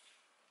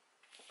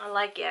 I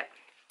like it.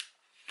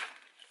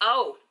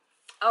 Oh,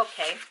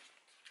 okay.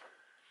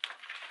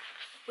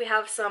 We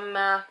have some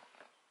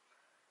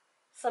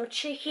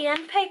cheeky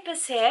end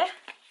papers here.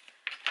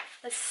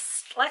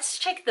 Let's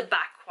check the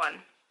back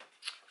one.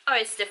 Oh,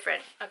 it's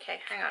different. Okay,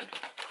 hang on.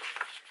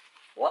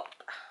 Whoop.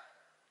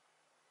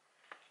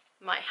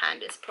 My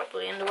hand is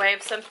probably in the way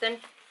of something.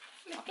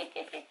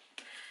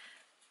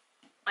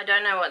 I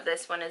don't know what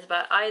this one is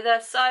about either,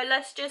 so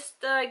let's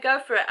just go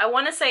for it. I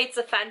want to say it's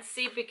a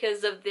fantasy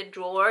because of the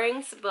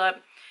drawings,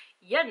 but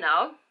you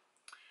know.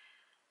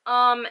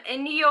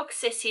 In New York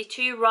City,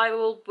 two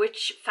rival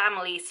witch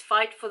families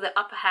fight for the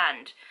upper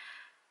hand.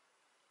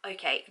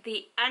 Okay,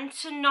 the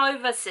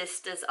Antonova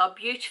sisters are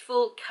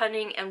beautiful,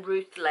 cunning, and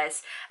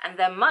ruthless, and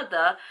their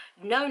mother,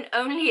 known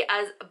only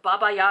as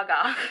Baba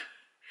Yaga,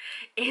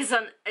 is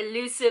an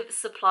elusive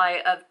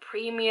supplier of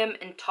premium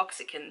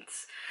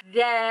intoxicants.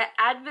 Their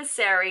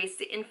adversaries,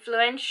 the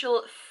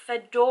influential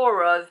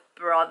Fedorov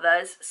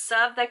brothers,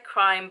 serve their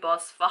crime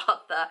boss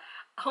father,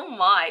 oh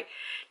my,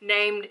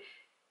 named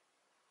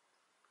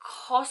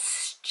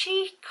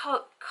Koschei?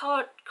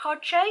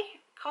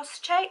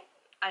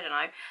 I don't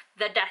know,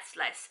 the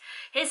Deathless.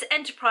 His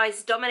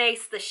enterprise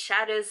dominates the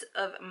shadows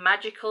of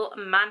magical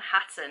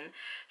Manhattan.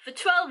 For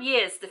 12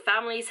 years, the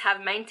families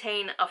have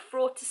maintained a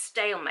fraught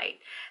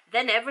stalemate.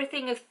 Then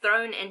everything is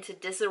thrown into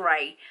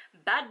disarray.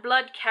 Bad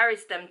blood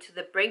carries them to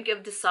the brink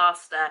of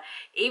disaster,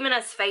 even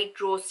as fate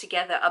draws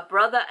together a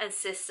brother and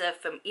sister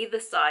from either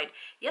side.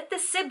 Yet the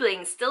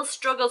sibling still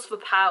struggles for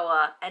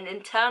power, and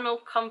internal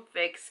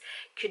conflicts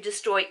could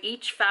destroy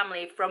each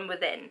family from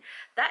within.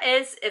 That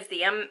is, if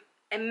the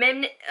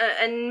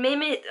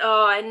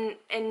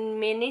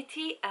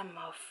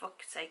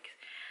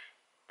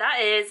That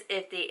is,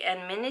 if the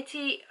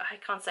enmity, I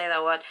can't say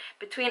that word,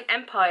 between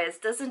empires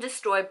doesn't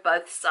destroy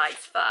both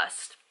sides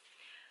first.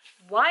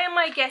 Why am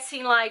I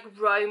getting like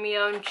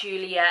Romeo and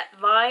Juliet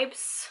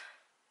vibes?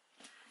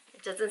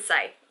 It doesn't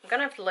say. I'm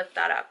gonna have to look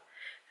that up.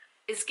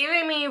 It's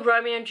giving me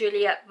Romeo and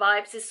Juliet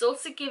vibes. It's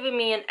also giving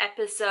me an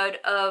episode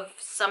of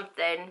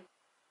something.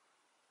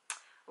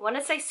 I want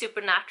to say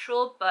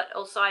Supernatural, but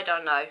also I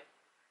don't know.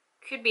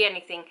 Could be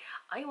anything.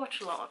 I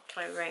watch a lot of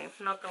Play Ring,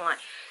 I'm not gonna lie.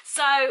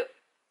 So,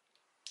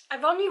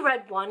 I've only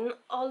read one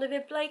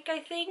Olivia Blake, I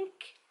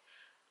think.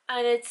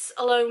 And it's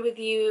Alone With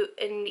You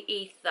in the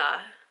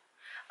Ether.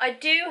 I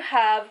do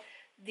have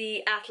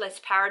the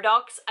Atlas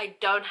Paradox. I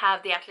don't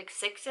have the Atlas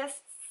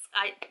 6s.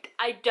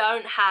 I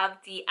don't have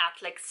the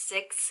Atlas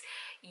 6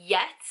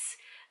 yet.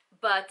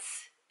 But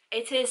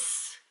it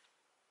is...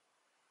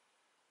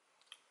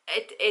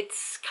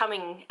 It's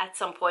coming at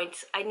some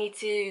point. I need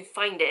to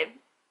find it,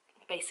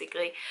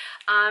 basically.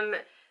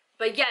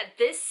 But yeah,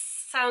 this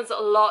sounds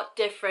a lot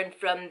different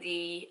from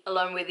the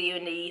Alone With You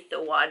in the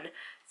Ether one.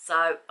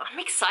 So I'm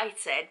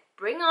excited.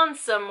 Bring on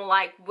some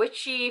like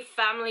witchy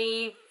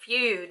family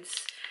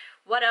feuds.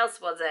 What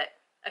else was it?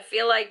 I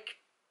feel like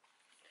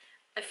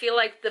I feel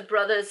like the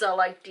brothers are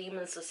like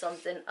demons or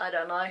something. I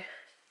don't know.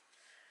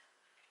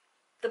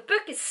 The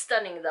book is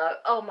stunning though.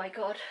 Oh my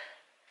god.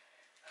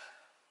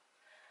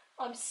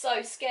 I'm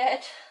so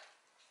scared.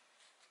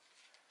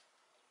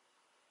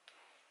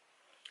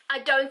 I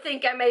don't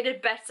think I made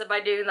it better by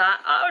doing that.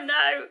 Oh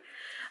no.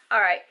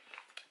 Alright.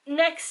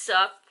 Next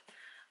up,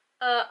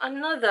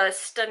 another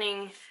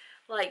stunning,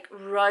 like,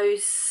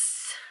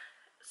 rose.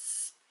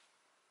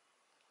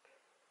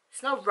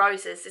 It's not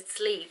roses, it's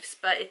leaves,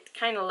 but it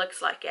kind of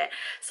looks like it.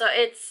 So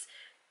it's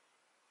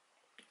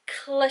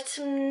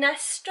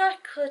Clytemnestra,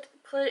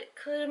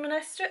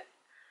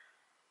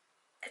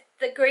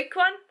 the Greek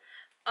one,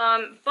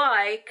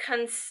 by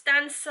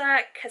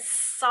Constanza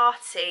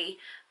Casati.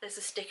 There's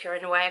a sticker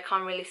in a way I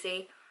can't really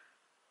see.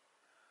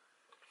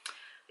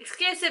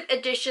 Exclusive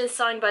edition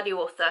signed by the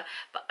author.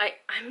 But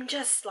I'm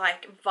just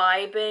like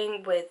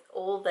vibing with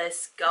all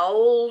this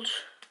gold.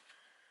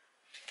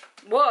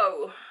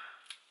 Whoa.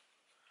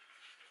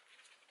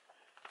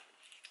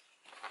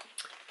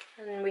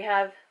 And we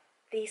have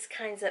these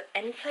kinds of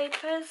end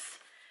papers.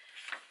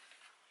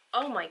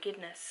 Oh my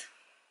goodness.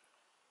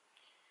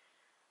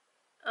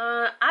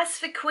 As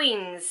for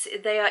queens,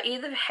 they are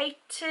either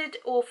hated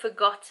or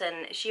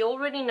forgotten. She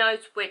already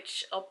knows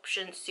which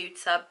option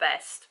suits her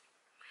best.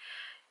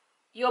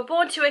 You're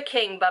born to a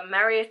king but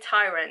marry a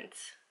tyrant.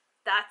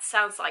 That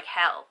sounds like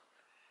hell.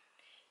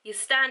 You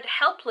stand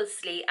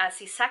helplessly as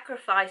he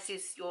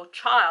sacrifices your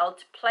child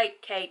to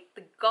placate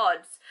the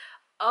gods.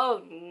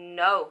 Oh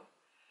no.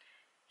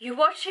 You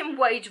watch him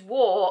wage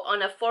war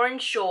on a foreign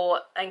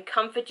shore and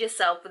comfort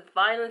yourself with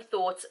violent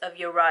thoughts of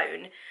your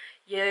own.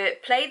 You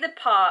play the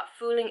part,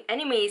 fooling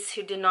enemies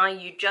who deny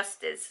you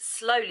justice.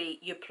 Slowly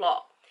you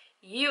plot.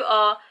 You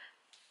are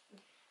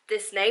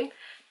this name.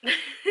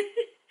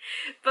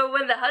 But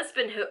when the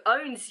husband who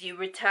owns you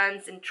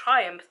returns in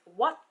triumph,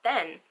 what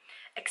then?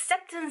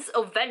 Acceptance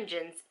or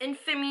vengeance?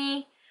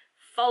 Infamy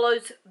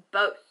follows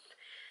both.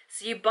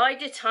 So you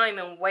bide your time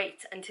and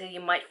wait until you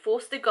might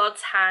force the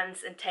gods'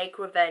 hands and take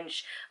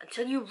revenge,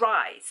 until you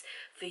rise,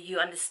 for you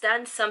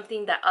understand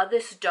something that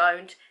others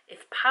don't.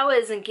 If power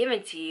isn't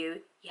given to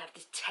you, you have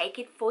to take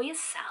it for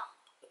yourself.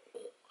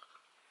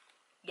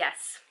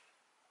 Yes.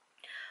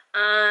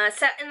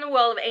 Set in the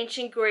world of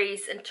ancient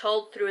Greece and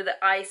told through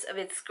the eyes of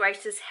its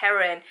greatest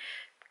heroine,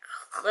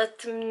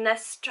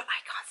 Clytemnestra,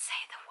 I can't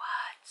say the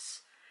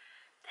words,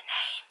 the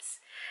names,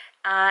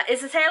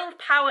 is a tale of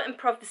power and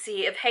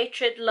prophecy, of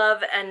hatred,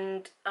 love,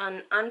 and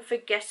an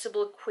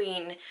unforgettable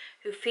queen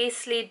who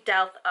fiercely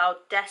dealt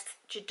out death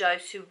to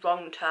those who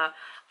wronged her.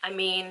 I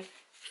mean,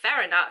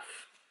 fair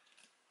enough.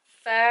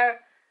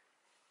 Fair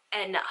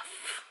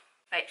enough.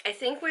 Right, I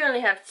think we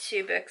only have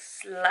 2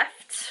 books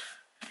left.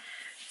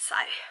 So,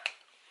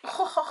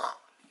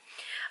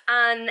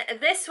 and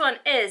this one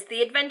is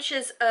The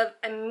Adventures of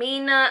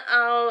Amina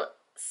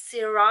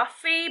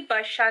al-Sirafi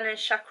by Shannon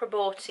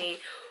Chakraborty.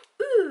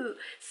 Ooh,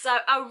 so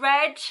I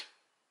read,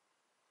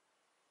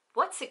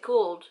 what's it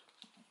called?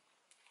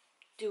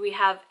 Do we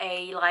have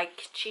a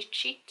like cheat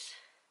sheet?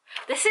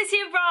 This is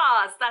your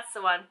Maas, that's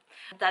the one.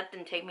 That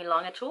didn't take me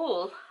long at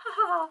all.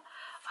 Oh,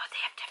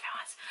 they have different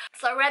ones.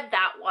 So I read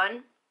that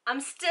one.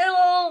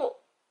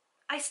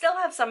 I still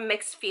have some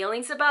mixed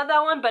feelings about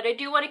that one, but I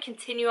do want to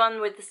continue on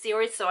with the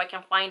series so I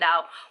can find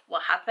out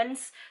what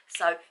happens.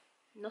 So,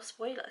 no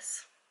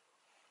spoilers.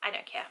 I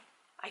don't care.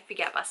 I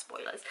forget about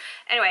spoilers.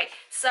 Anyway,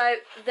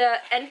 so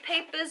the end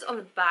papers on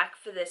the back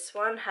for this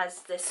one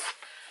has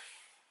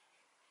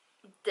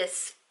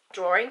this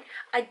drawing.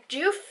 I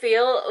do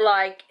feel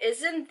like,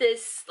 isn't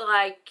this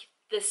like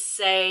the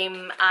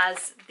same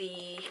as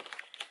the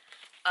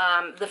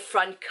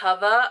front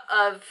cover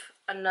of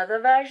another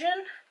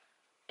version?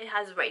 It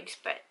has red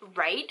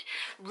sprayed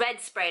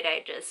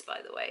edges,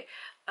 by the way,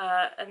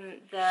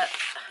 and the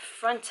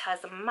front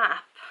has a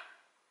map.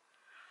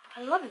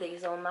 I love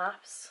these old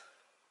maps.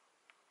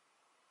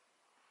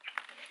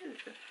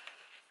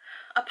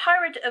 A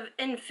pirate of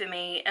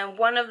infamy and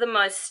one of the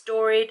most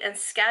storied and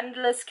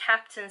scandalous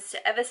captains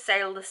to ever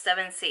sail the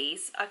 7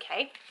 seas.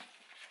 Okay.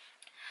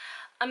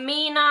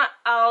 Amina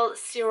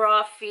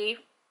al-Sirafi,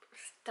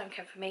 don't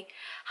come for me,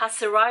 has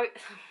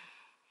survived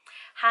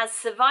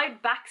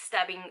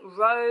backstabbing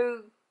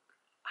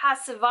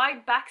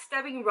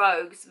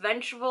rogues,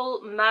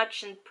 vengeful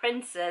merchant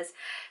princes,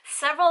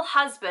 several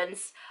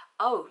husbands,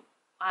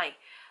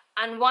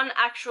 and one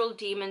actual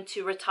demon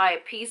to retire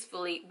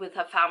peacefully with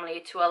her family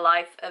to a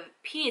life of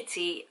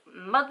piety,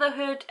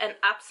 motherhood, and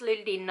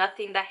absolutely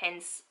nothing that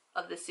hints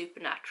of the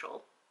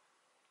supernatural.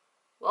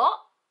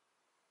 What?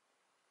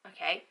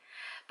 Okay.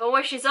 But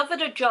when she's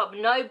offered a job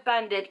no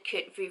bandit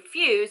could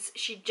refuse,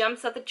 she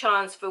jumps at the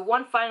chance for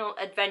one final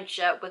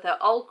adventure with her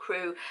old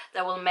crew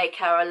that will make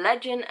her a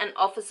legend and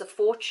offers a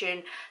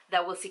fortune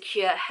that will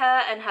secure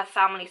her and her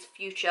family's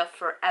future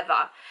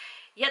forever.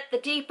 Yet the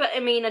deeper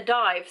Amina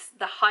dives,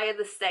 the higher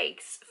the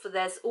stakes, for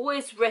there's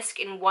always risk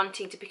in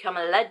wanting to become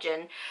a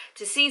legend,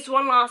 to seize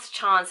one last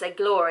chance at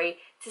glory,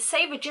 to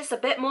savor just a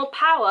bit more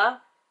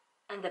power,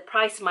 and the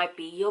price might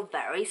be your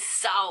very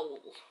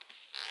soul.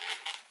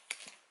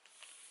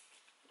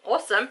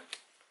 Awesome.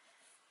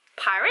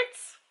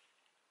 Pirates?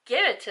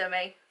 Give it to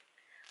me.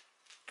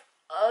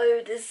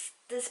 Oh, this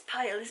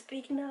pile is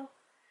big now.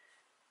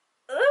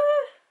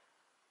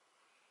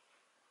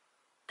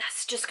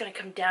 That's just gonna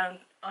come down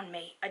on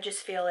me. I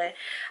just feel it.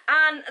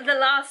 And the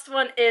last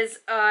one is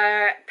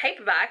our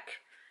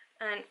paperback.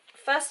 And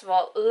first of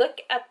all,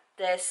 look at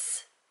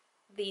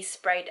these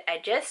sprayed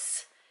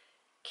edges.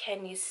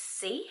 Can you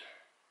see?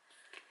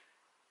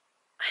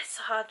 It's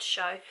hard to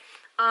show.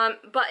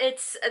 But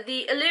it's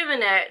the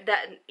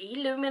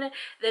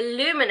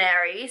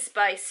Luminaries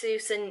by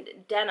Susan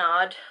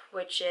Dennard,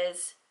 which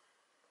is,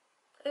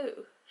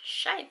 ooh,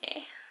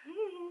 shiny.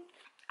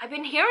 I've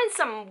been hearing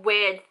some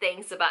weird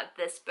things about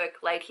this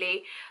book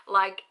lately,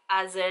 like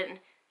as in,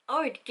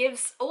 oh, it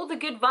gives all the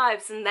good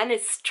vibes and then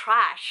it's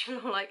trash. And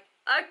I'm like,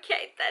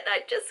 okay then, I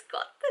just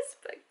got this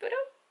book, but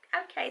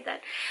okay then.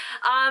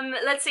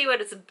 Let's see what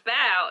it's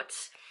about.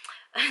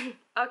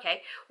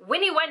 Okay,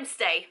 Winnie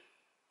Wednesday,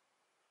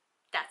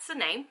 that's the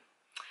name,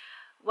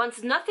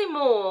 wants nothing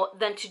more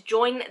than to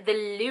join the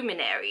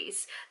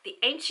Luminaries, the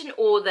ancient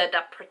order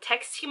that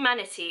protects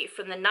humanity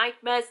from the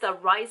nightmares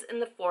that rise in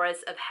the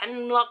forest of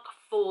Hemlock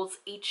Falls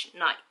each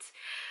night.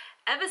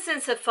 Ever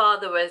since her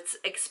father was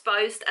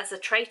exposed as a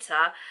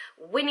traitor,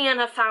 Winnie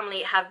and her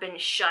family have been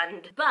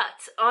shunned.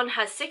 But on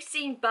her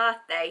 16th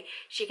birthday,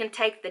 she can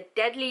take the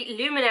deadly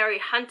Luminary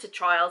Hunter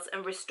trials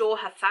and restore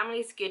her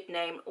family's good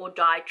name or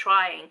die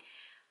trying.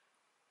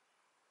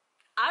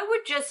 I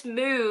would just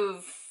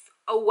move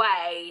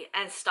away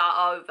and start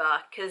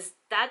over, because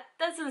that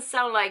doesn't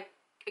sound like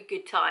a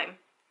good time.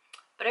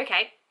 But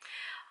okay.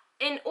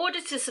 In order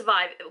to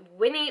survive,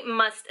 Winnie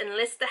must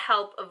enlist the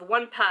help of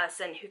one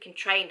person who can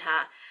train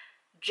her.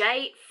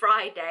 J.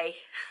 Friday.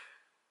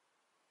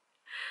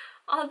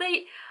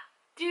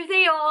 Do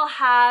they all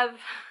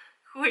have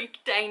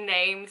weekday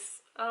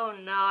names? Oh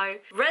no.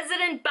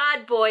 Resident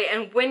bad boy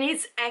and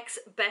Winnie's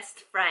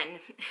ex-best friend.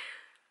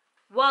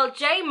 While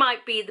Jay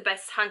might be the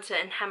best hunter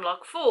in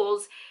Hemlock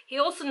Falls, he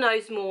also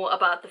knows more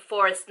about the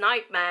forest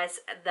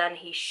nightmares than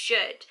he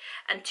should,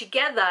 and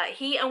together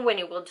he and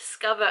Winnie will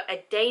discover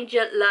a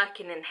danger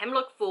lurking in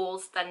Hemlock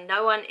Falls that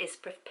no one is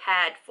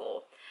prepared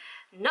for.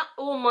 Not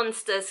all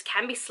monsters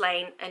can be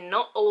slain, and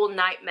not all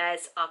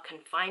nightmares are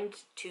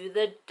confined to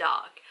the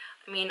dark.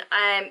 I mean,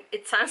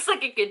 it sounds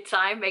like a good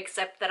time,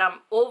 except that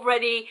I'm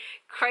already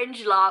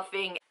cringe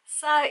laughing.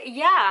 So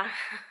yeah.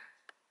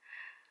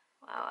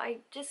 Wow, I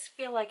just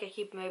feel like I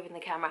keep moving the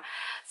camera.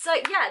 So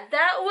yeah,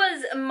 that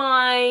was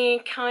my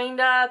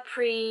kinda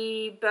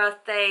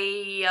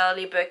pre-birthday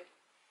early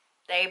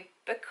birthday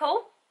book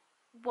haul.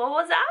 What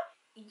was that?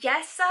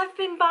 Yes, I've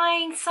been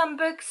buying some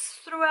books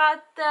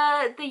throughout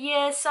the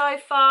year so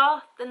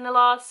far, in the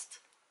last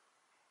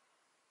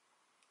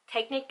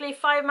technically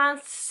 5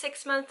 months,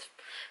 6 months,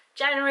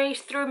 January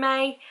through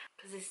May,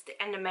 because it's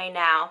the end of May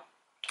now.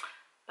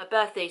 My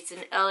birthday's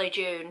in early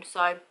June,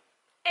 so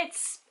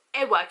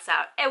it works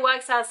out. It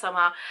works out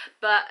somehow.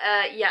 But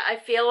yeah, I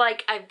feel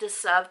like I've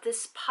deserved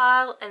this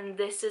pile, and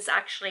this is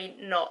actually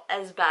not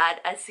as bad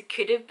as it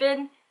could have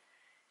been.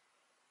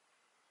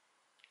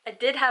 I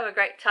did have a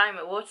great time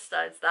at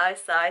Waterstones though,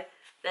 so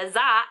there's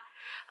that.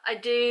 I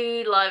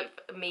do love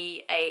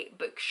me a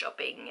book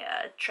shopping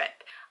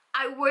trip.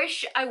 I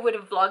wish I would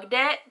have vlogged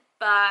it,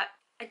 but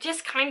I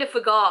just kind of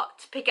forgot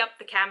to pick up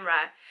the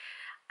camera.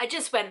 I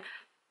just went,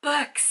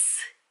 books!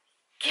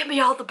 Give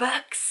me all the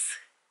books!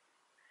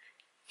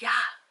 Yeah.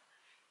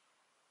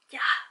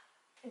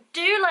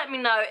 Do let me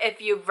know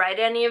if you've read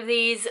any of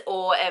these,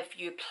 or if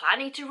you're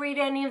planning to read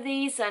any of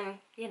these, and,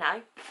 you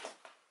know,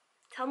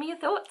 tell me your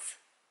thoughts.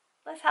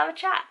 Let's have a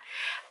chat.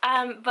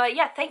 But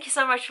yeah, thank you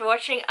so much for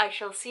watching. I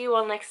shall see you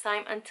all next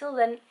time. Until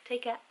then,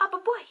 take care.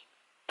 Bye-bye.